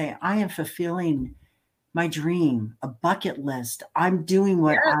stage and say, I am fulfilling my dream, a bucket list. I'm doing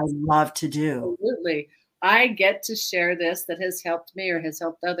what I love to do. Absolutely. I get to share this that has helped me or has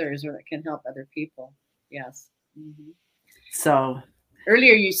helped others or that can help other people. Yes. Mm-hmm. So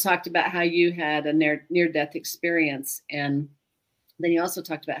earlier you talked about how you had a near-death experience, and then you also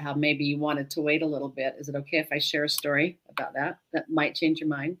talked about how maybe you wanted to wait a little bit. Is it okay if I share a story about that? That might change your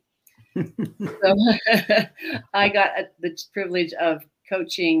mind. So I got the privilege of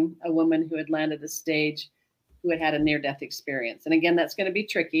coaching a woman who had landed a stage who had had a near-death experience. And again, that's going to be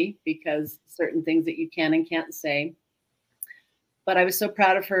tricky because certain things that you can and can't say. But I was so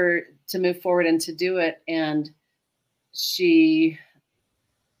proud of her to move forward and to do it. And she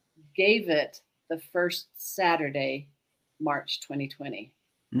gave it the first Saturday, March 2020.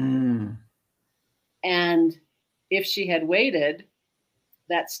 Mm. And if she had waited,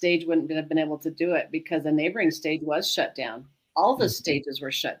 that stage wouldn't have been able to do it because a neighboring stage was shut down. All the stages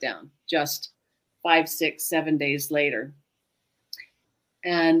were shut down just 5, 6, 7 days later.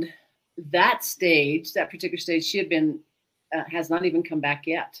 And that stage, that particular stage, she had been, has not even come back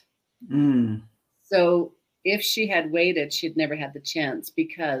yet. Mm. So if she had waited, she'd never had the chance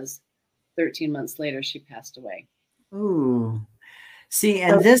because 13 months later, she passed away. Ooh. See,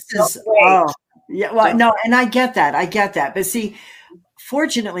 and so this is, oh, yeah, well, no, and I get that. I get that. But see,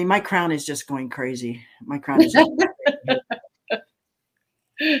 fortunately, my crown is just going crazy. My crown is just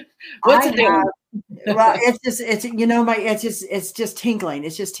What's it doing? Well, it's just tingling.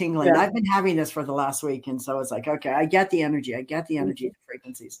 It's just tingling. Yeah. I've been having this for the last week. And so it's like, okay, I get the energy. I get the energy, the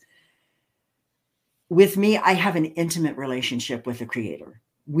frequencies. With me, I have an intimate relationship with the Creator.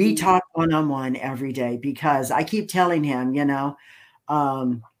 We talk one-on-one every day because I keep telling him,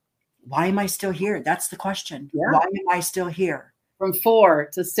 why am I still here? That's the question. Yeah. Why am I still here? From 4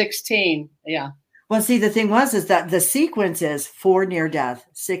 to 16. Yeah. Well, see, the thing is that the sequence is 4 near death,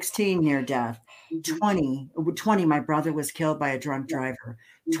 16 near death, 20, my brother was killed by a drunk driver.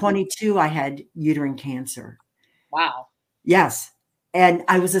 22, I had uterine cancer. Wow. Yes. And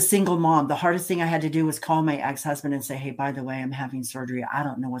I was a single mom. The hardest thing I had to do was call my ex-husband and say, hey, by the way, I'm having surgery. I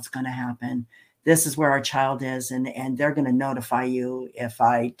don't know what's going to happen. This is where our child is. And they're going to notify you if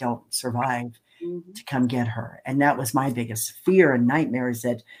I don't survive to come get her. And that was my biggest fear and nightmare, is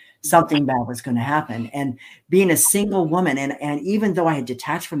that something bad was going to happen. And being a single woman, and even though I had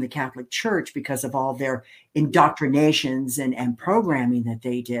detached from the Catholic Church because of all their indoctrinations and programming that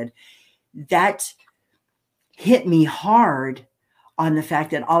they did, that hit me hard on the fact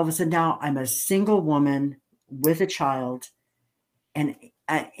that all of a sudden now I'm a single woman with a child and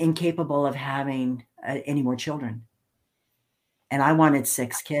incapable of having any more children. And I wanted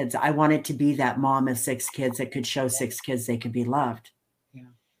 6 kids. I wanted to be that mom of 6 kids that could show 6 kids they could be loved. Yeah.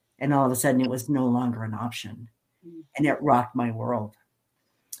 And all of a sudden it was no longer an option. And it rocked my world.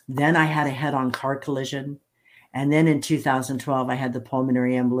 Then I had a head-on car collision. And then in 2012, I had the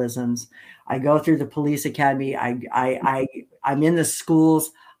pulmonary embolisms. I go through the police academy. I'm in the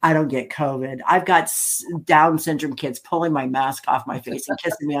schools. I don't get COVID. I've got Down syndrome kids pulling my mask off my face and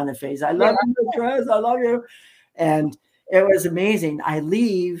kissing me on the face. I love you, Chris. I love you. And it was amazing. I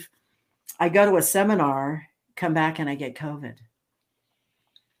leave. I go to a seminar, come back, and I get COVID.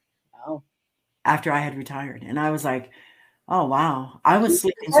 Wow. After I had retired. And I was like, oh, wow. I was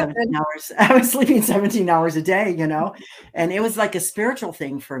sleeping 17 hours. I was sleeping 17 hours a day, and it was like a spiritual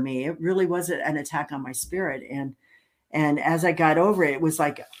thing for me. It really was an attack on my spirit. And as I got over it, it was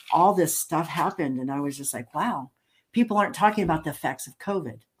like all this stuff happened. And I was just like, wow, people aren't talking about the effects of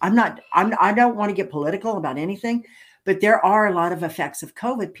COVID. I don't want to get political about anything, but there are a lot of effects of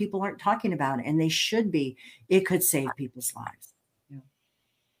COVID. People aren't talking about it, and they should be. It could save people's lives.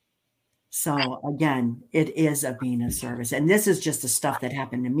 So again, it is a being of service. And this is just the stuff that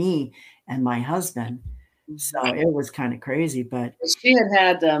happened to me and my husband. So it was kind of crazy, but she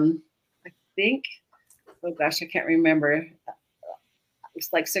had I think, oh gosh, I can't remember.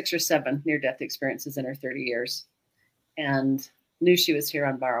 It's like 6 or 7 near-death experiences in her 30 years, and knew she was here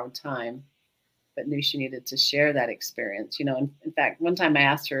on borrowed time, but knew she needed to share that experience. And in fact, one time I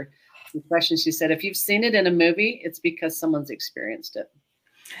asked her some questions. She said, if you've seen it in a movie, it's because someone's experienced it.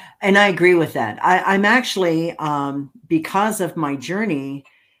 And I agree with that. I'm actually, because of my journey,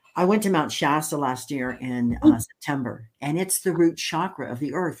 I went to Mount Shasta last year in September, and it's the root chakra of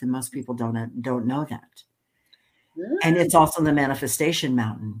the earth. And most people don't know that. And it's also the manifestation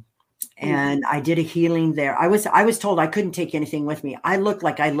mountain. And I did a healing there. I was told I couldn't take anything with me. I look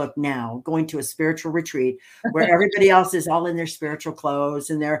like I look now, going to a spiritual retreat where everybody else is all in their spiritual clothes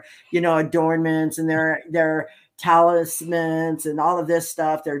and their, adornments and their talismans and all of this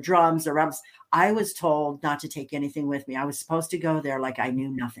stuff, their drums, their rumps. I was told not to take anything with me. I was supposed to go there like I knew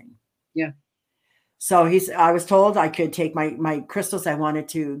nothing. Yeah. So I was told I could take my crystals I wanted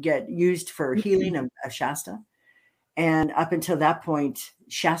to get used for healing of Shasta. And up until that point,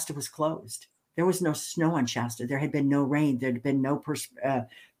 Shasta was closed. There was no snow on Shasta. There had been no rain. There had been no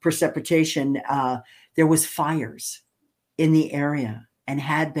precipitation. There was fires in the area and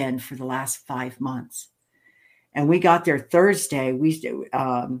had been for the last 5 months. And we got there Thursday.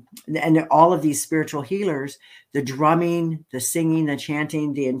 And all of these spiritual healers, the drumming, the singing, the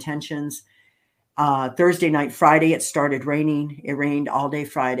chanting, the intentions. Thursday night, Friday, it started raining. It rained all day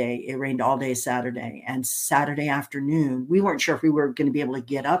Friday. It rained all day Saturday. And Saturday afternoon, we weren't sure if we were going to be able to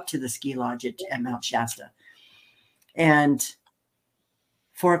get up to the ski lodge at Mount Shasta. And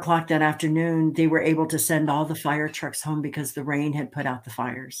 4 o'clock that afternoon, they were able to send all the fire trucks home because the rain had put out the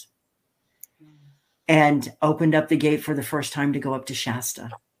fires and opened up the gate for the first time to go up to Shasta.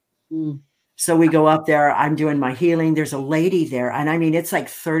 So we go up there. I'm doing my healing. There's a lady there. And I mean, it's like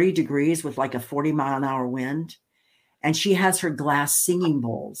 30 degrees with like a 40-mile-an-hour wind. And she has her glass singing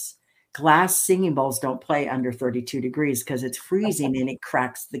bowls. Glass singing bowls don't play under 32 degrees because it's freezing and it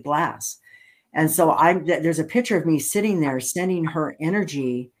cracks the glass. And so there's a picture of me sitting there sending her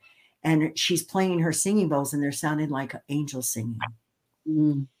energy, and she's playing her singing bowls and they're sounding like angels singing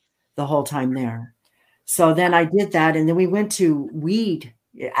the whole time there. So then I did that. And then we went to Weed,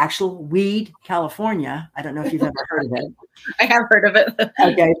 California. I don't know if you've ever heard of it. I have heard of it.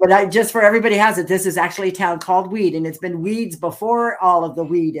 Okay. But just for everybody has it, this is actually a town called Weed, and it's been weeds before all of the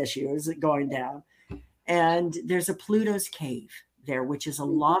weed issues going down. And there's a Pluto's cave there, which is a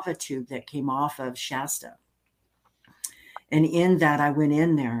lava tube that came off of Shasta. And in that, I went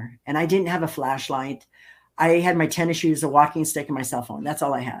in there, and I didn't have a flashlight. I had my tennis shoes, a walking stick, and my cell phone. That's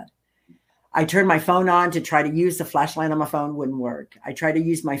all I had. I turned my phone on to try to use the flashlight on my phone. Wouldn't work. I tried to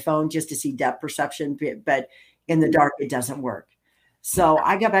use my phone just to see depth perception, but in the dark, it doesn't work. So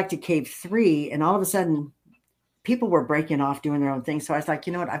I got back to Cave 3, and all of a sudden, people were breaking off, doing their own thing. So I was like,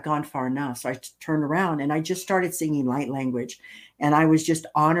 you know what? I've gone far enough. So I turned around, and I just started singing light language, and I was just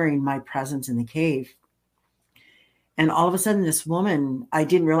honoring my presence in the cave. And all of a sudden, this woman, I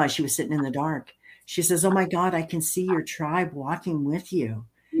didn't realize she was sitting in the dark. She says, "Oh my God, I can see your tribe walking with you."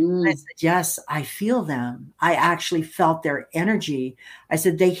 I said, "Yes, I feel them. I actually felt their energy." I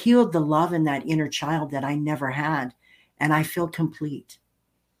said, "They healed the love in that inner child that I never had, and I feel complete."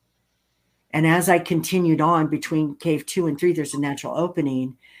 And as I continued on between Cave 2 and 3, there's a natural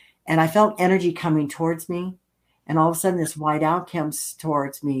opening, and I felt energy coming towards me. And all of a sudden, this white owl comes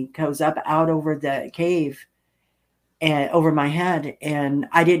towards me, goes up out over the cave and over my head. And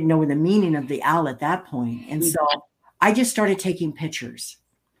I didn't know the meaning of the owl at that point. And so I just started taking pictures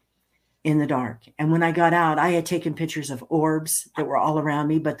in the dark. And when I got out, I had taken pictures of orbs that were all around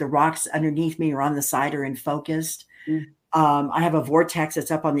me, but the rocks underneath me or on the side are in focused. I have a vortex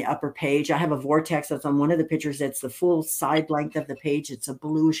that's up on the upper page. I have a vortex that's on one of the pictures that's the full side length of the page. It's a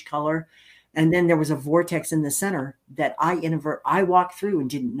bluish color. And then there was a vortex in the center that I walked through and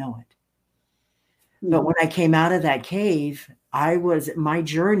didn't know it. But when I came out of that cave, my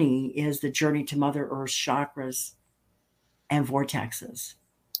journey is the journey to Mother Earth's chakras and vortexes.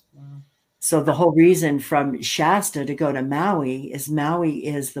 Wow. So the whole reason from Shasta to go to Maui is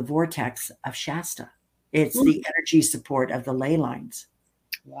the vortex of Shasta. It's the energy support of the ley lines.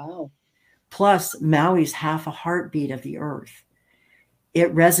 Wow. Plus, Maui's half a heartbeat of the earth.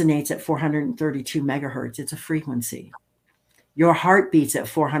 It resonates at 432 megahertz. It's a frequency. Your heart beats at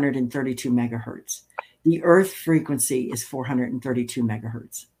 432 megahertz. The earth frequency is 432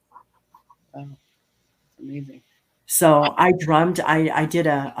 megahertz. Wow. Amazing. So I drummed.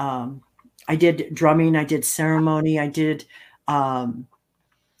 I did drumming. I did ceremony. I did at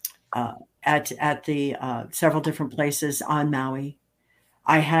the several different places on Maui.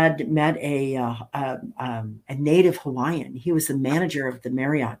 I had met a native Hawaiian. He was the manager of the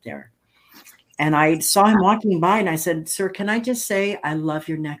Marriott there. And I saw him walking by, and I said, "Sir, can I just say I love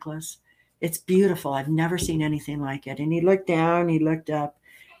your necklace? It's beautiful. I've never seen anything like it." And he looked down, he looked up,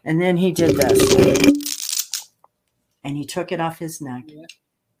 and then he did this. And he took it off his neck,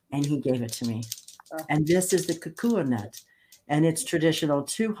 and he gave it to me. And this is the kukua nut, and it's traditional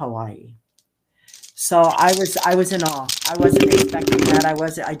to Hawaii. So I was in awe. I wasn't expecting that. I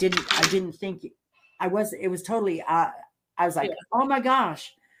didn't think it was totally, I was like, oh my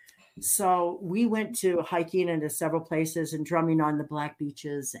gosh. So we went to hiking into several places and drumming on the black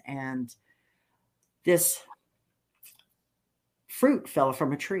beaches, and this fruit fell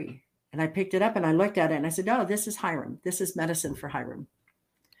from a tree, and I picked it up and I looked at it and I said, "Oh, this is Hiram. This is medicine for Hiram."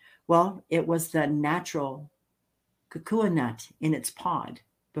 Well, it was the natural kukua nut in its pod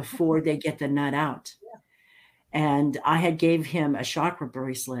before they get the nut out. And I had gave him a chakra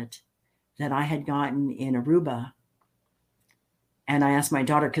bracelet that I had gotten in Aruba. And I asked my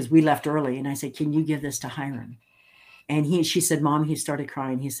daughter, because we left early, and I said, can you give this to Hiram? And she said, Mom, he started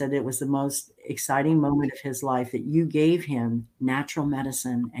crying. He said it was the most exciting moment of his life, that you gave him natural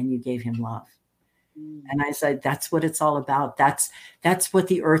medicine and you gave him love. And I said, that's what it's all about. That's what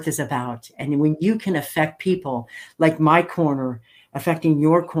the earth is about. And when you can affect people, like my corner affecting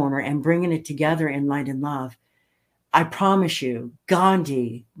your corner and bringing it together in light and love, I promise you,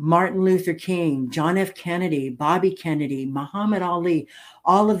 Gandhi, Martin Luther King, John F. Kennedy, Bobby Kennedy, Muhammad Ali,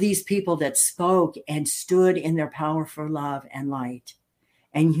 all of these people that spoke and stood in their power for love and light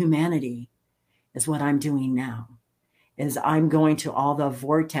and humanity is what I'm doing now. Is I'm going to all the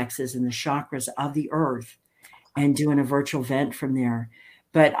vortexes and the chakras of the earth and doing a virtual vent from there.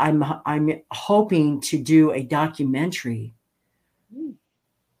 But I'm hoping to do a documentary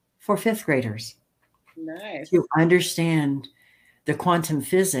for 5th graders. Nice. To understand the quantum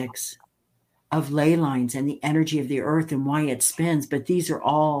physics of ley lines and the energy of the earth and why it spins. But these are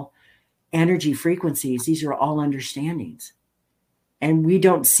all energy frequencies. These are all understandings. And we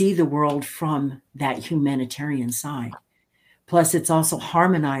don't see the world from that humanitarian side. Plus, it's also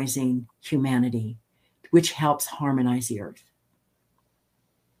harmonizing humanity, which helps harmonize the earth.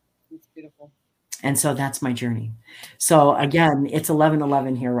 That's beautiful. And so that's my journey. So again, it's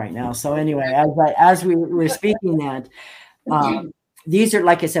 11:11 here right now. So anyway, as we were speaking that, these are,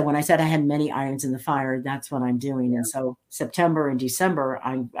 like I said, when I said I had many irons in the fire, that's what I'm doing. And so September and December,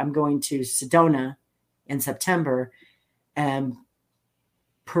 I'm going to Sedona in September and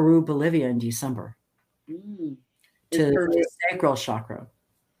Peru, Bolivia in December to the sacral chakra.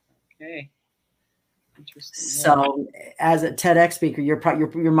 Okay. Interesting. So as a TEDx speaker,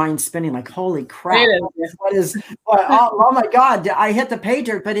 your mind's spinning like, holy crap. Oh my God, I hit the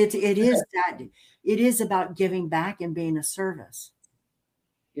pager, but it is about giving back and being a service.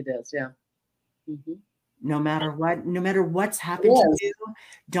 It is. Yeah. Mm-hmm. No matter what's happened to you,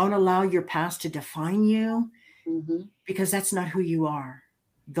 don't allow your past to define you, because that's not who you are.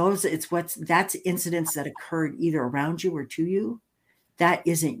 That's incidents that occurred either around you or to you. That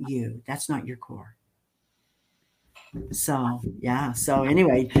isn't you. That's not your core. So, yeah. So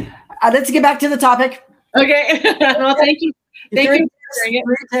anyway, let's get back to the topic. Okay. Well, thank you. Three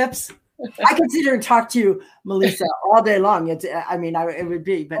tips. I could sit here and talk to you, Melissa, all day long. It would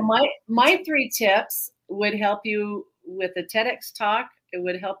be. But my 3 tips would help you with the TEDx talk. It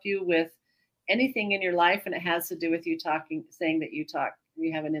would help you with anything in your life, and it has to do with you saying that you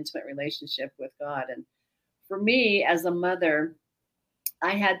have an intimate relationship with God. And for me, as a mother,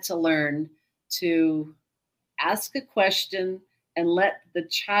 I had to learn to ask a question and let the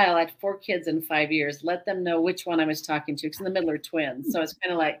child, I had 4 kids in 5 years, let them know which one I was talking to, because in the middle are twins. So it's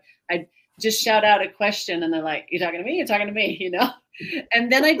kind of like I just shout out a question and they're like, "You talking to me? You're talking to me,"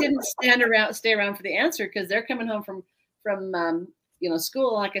 And then I didn't stay around for the answer, because they're coming home from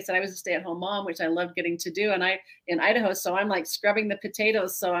school. Like I said, I was a stay-at-home mom, which I love getting to do. And in Idaho, so I'm like scrubbing the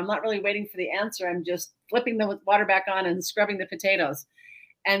potatoes. So I'm not really waiting for the answer. I'm just flipping the water back on and scrubbing the potatoes.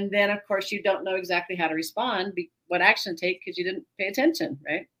 And then, of course, you don't know exactly how to respond, what action to take, because you didn't pay attention,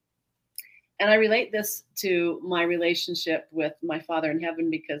 right? And I relate this to my relationship with my Father in heaven,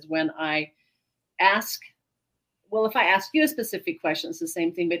 because when I ask, if I ask you a specific question, it's the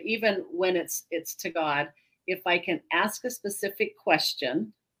same thing. But even when it's to God, if I can ask a specific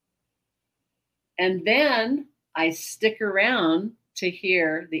question and then I stick around to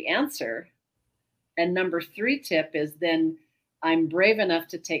hear the answer. And number 3 tip is then I'm brave enough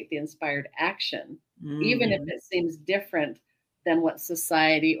to take the inspired action, even if it seems different than what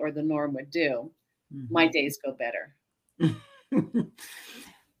society or the norm would do. My days go better.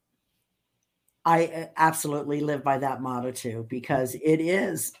 I absolutely live by that motto too, because it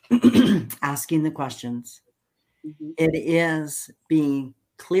is asking the questions. It is being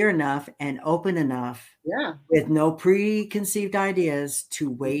clear enough and open enough with no preconceived ideas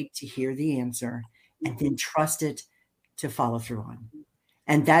to wait to hear the answer and then trust it to follow through on.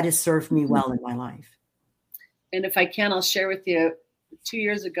 And that has served me well in my life. And if I can, I'll share with you 2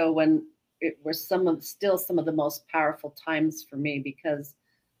 years ago when it was some of the most powerful times for me, because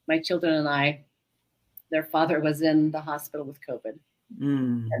my children and I, their father was in the hospital with COVID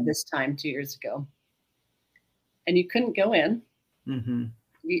at this time 2 years ago. And you couldn't go in. Even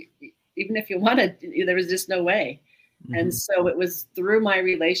if you wanted, there was just no way. And so it was through my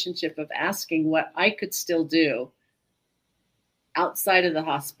relationship of asking what I could still do outside of the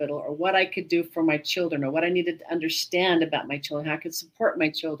hospital, or what I could do for my children, or what I needed to understand about my children, how I could support my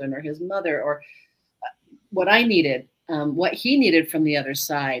children or his mother, or what I needed, what he needed from the other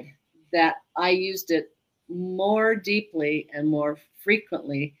side, that I used it more deeply and more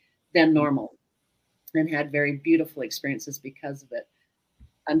frequently than normal, and had very beautiful experiences because of it.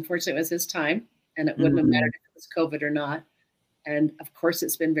 Unfortunately, it was his time, and it wouldn't have mattered if it was COVID or not. And of course,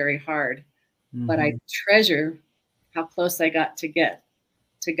 it's been very hard, but I treasure how close I got to get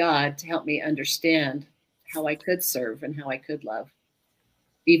to God to help me understand how I could serve and how I could love,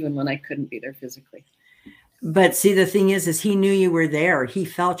 even when I couldn't be there physically. But see, the thing is he knew you were there. He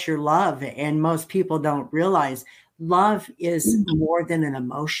felt your love. And most people don't realize love is more than an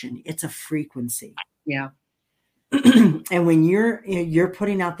emotion. It's a frequency. Yeah. And when you're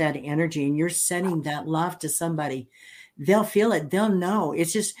putting out that energy and you're sending that love to somebody, they'll feel it. They'll know.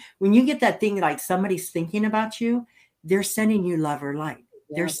 It's just when you get that thing like somebody's thinking about you, they're sending you love or light.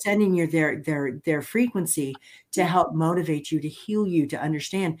 Yeah. They're sending you their frequency to help motivate you, to heal you, to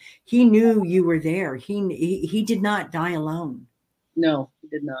understand. He knew you were there. He did not die alone. No, he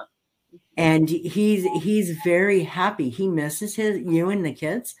did not. And he's very happy. He misses you and the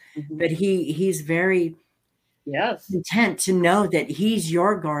kids, but he's very content to know that he's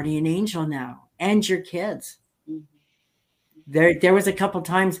your guardian angel now and your kids. There was a couple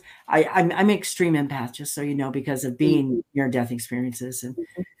times I'm an extreme empath, just so you know, because of being near-death experiences.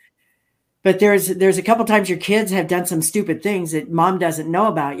 But there's a couple times your kids have done some stupid things that mom doesn't know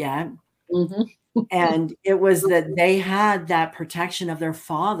about yet. And it was that they had that protection of their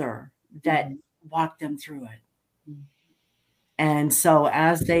father that walked them through it. And so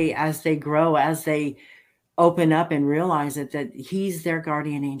as they grow, as they open up and realize that he's their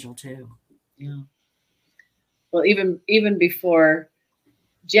guardian angel too. Yeah. Well, even before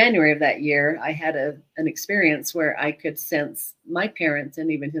January of that year, I had an experience where I could sense my parents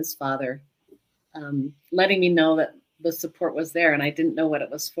and even his father letting me know that the support was there, and I didn't know what it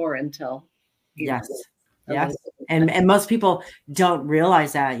was for until. Yes. And most people don't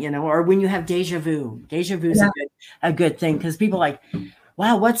realize that, or when you have deja vu. Deja vu is a good thing, because people are like,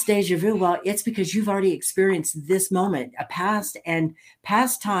 wow, what's deja vu? Well, it's because you've already experienced this moment, a past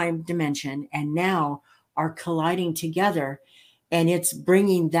time dimension, and now are colliding together, and it's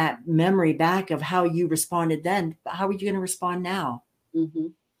bringing that memory back of how you responded then. How are you going to respond now?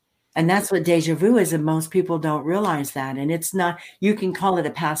 And that's what deja vu is, and most people don't realize that. And it's not, you can call it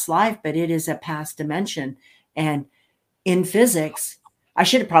a past life, but it is a past dimension. And in physics, I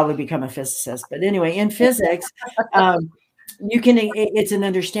should have probably become a physicist, but anyway, in physics, it's an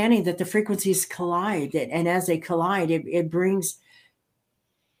understanding that the frequencies collide, and as they collide, it brings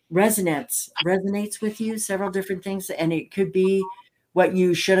resonates with you, several different things. And it could be what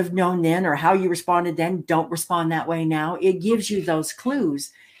you should have known then, or how you responded then. Don't respond that way now. It gives you those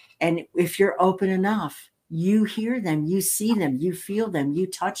clues. And if you're open enough, you hear them, you see them, you feel them, you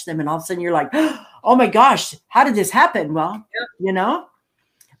touch them. And all of a sudden you're like, oh my gosh, how did this happen? Well,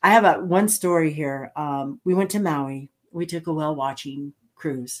 I have one story here. We went to Maui. We took a whale watching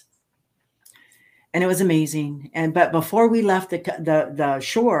cruise. And it was amazing. But before we left the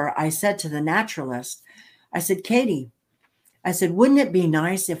shore, I said to the naturalist, I said, Katie, I said, wouldn't it be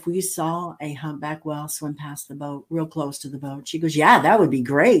nice if we saw a humpback whale swim past the boat, real close to the boat? She goes, yeah, that would be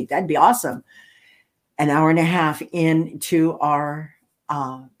great. That'd be awesome. An hour and a half into our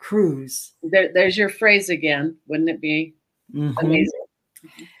cruise. There's your phrase again. Wouldn't it be amazing?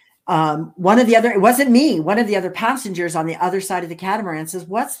 It wasn't me. One of the other passengers on the other side of the catamaran says,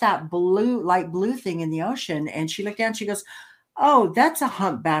 what's that light blue thing in the ocean? And she looked down, she goes, oh, that's a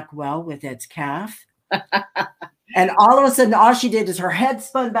humpback whale with its calf. And all of a sudden, all she did is her head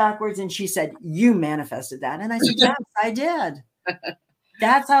spun backwards, and she said, you manifested that. And I said, yes, I did.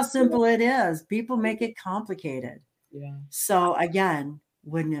 That's how simple it is. People make it complicated. Yeah. So again,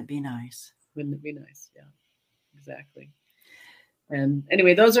 wouldn't it be nice? Wouldn't it be nice? Yeah, exactly. And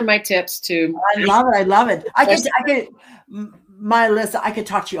anyway, those are my tips too. I love it. I love it. I could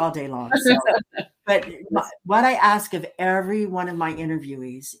talk to you all day long. So. But what I ask of every one of my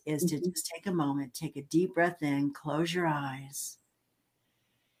interviewees is to just take a moment, take a deep breath in, close your eyes,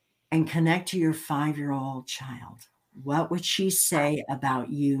 and connect to your 5-year-old child. What would she say about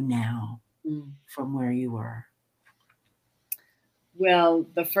you now from where you were? Well,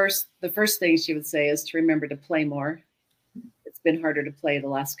 the first thing she would say is to remember to play more. It's been harder to play the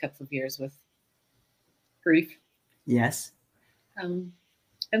last couple of years with grief. Yes. And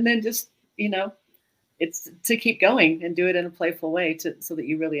then just, it's to keep going and do it in a playful way so that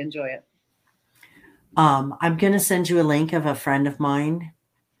you really enjoy it. I'm going to send you a link of a friend of mine.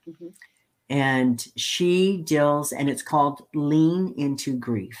 And she deals, and it's called Lean Into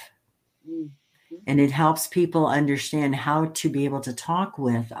Grief. And it helps people understand how to be able to talk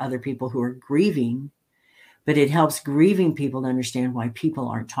with other people who are grieving, but it helps grieving people to understand why people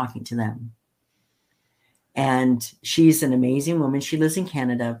aren't talking to them. And she's an amazing woman. She lives in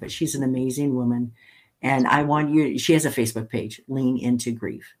Canada, but she's an amazing woman. And I want you, she has a Facebook page, Lean Into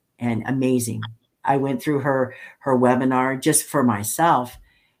Grief, and amazing. I went through her webinar just for myself.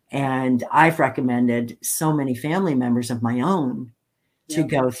 And I've recommended so many family members of my own to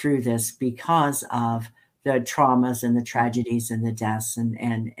go through this because of the traumas and the tragedies and the deaths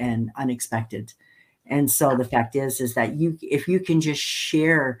and unexpected. And so the fact is that if you can just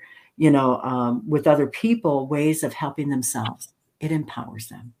share, with other people, ways of helping themselves, it empowers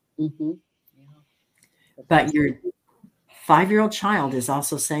them. Mm-hmm. Yeah. But your 5-year-old child is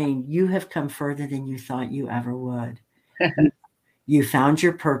also saying, you have come further than you thought you ever would. You found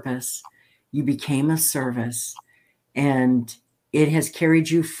your purpose. You became a service, and it has carried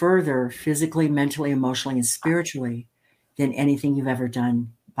you further physically, mentally, emotionally, and spiritually than anything you've ever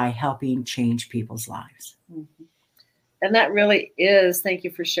done by helping change people's lives. Mm-hmm. And that really is, thank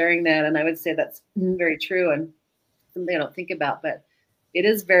you for sharing that. And I would say that's very true and something I don't think about, but it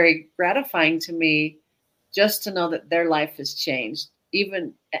is very gratifying to me just to know that their life has changed.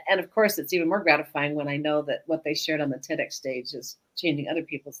 And of course, it's even more gratifying when I know that what they shared on the TEDx stage is changing other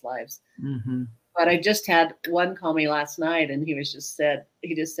people's lives. Mm-hmm. But I just had one call me last night, and he just said,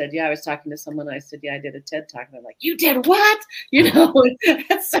 yeah, I was talking to someone, and I said, yeah, I did a TED Talk. And I'm like, you did what?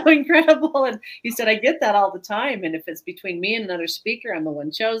 That's so incredible. And he said, I get that all the time. And if it's between me and another speaker, I'm the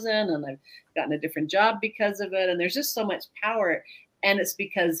one chosen, and I've gotten a different job because of it. And there's just so much power. And it's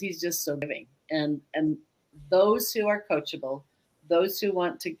because he's just so giving. And those who are coachable, those who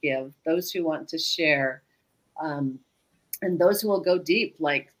want to give, those who want to share, and those who will go deep,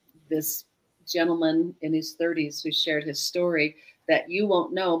 like this gentleman in his 30s who shared his story that you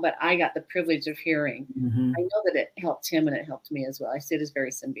won't know, but I got the privilege of hearing. Mm-hmm. I know that it helped him and it helped me as well. I see it as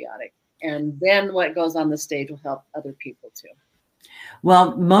very symbiotic. And then what goes on the stage will help other people too.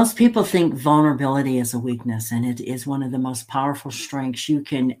 Well, most people think vulnerability is a weakness, and it is one of the most powerful strengths you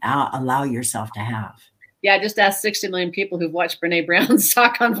can allow yourself to have. Yeah, I just asked 60 million people who've watched Brene Brown's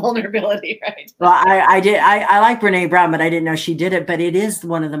talk on vulnerability, right? Well, I did. I like Brene Brown, but I didn't know she did it. But it is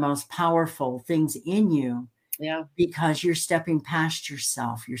one of the most powerful things in you. Yeah. Because you're stepping past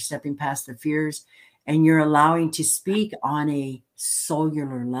yourself. You're stepping past the fears, and you're allowing to speak on a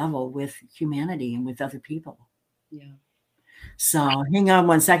cellular level with humanity and with other people. Yeah. So hang on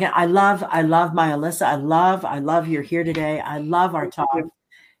one second. I love my Alyssa. I love you're here today. I love our talk.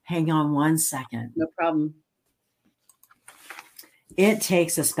 Hang on one second. No problem. It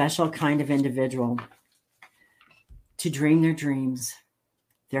takes a special kind of individual to dream their dreams,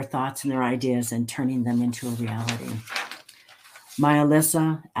 their thoughts and their ideas, and turning them into a reality. My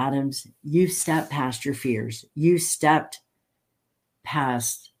Alyssa Adams, you stepped past your fears. You stepped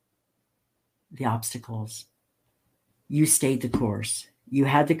past the obstacles. You stayed the course. You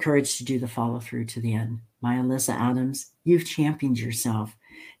had the courage to do the follow through to the end. My Alyssa Adams, you've championed yourself.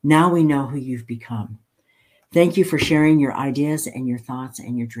 Now we know who you've become. Thank you for sharing your ideas and your thoughts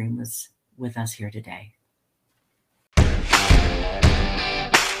and your dreams with us here today.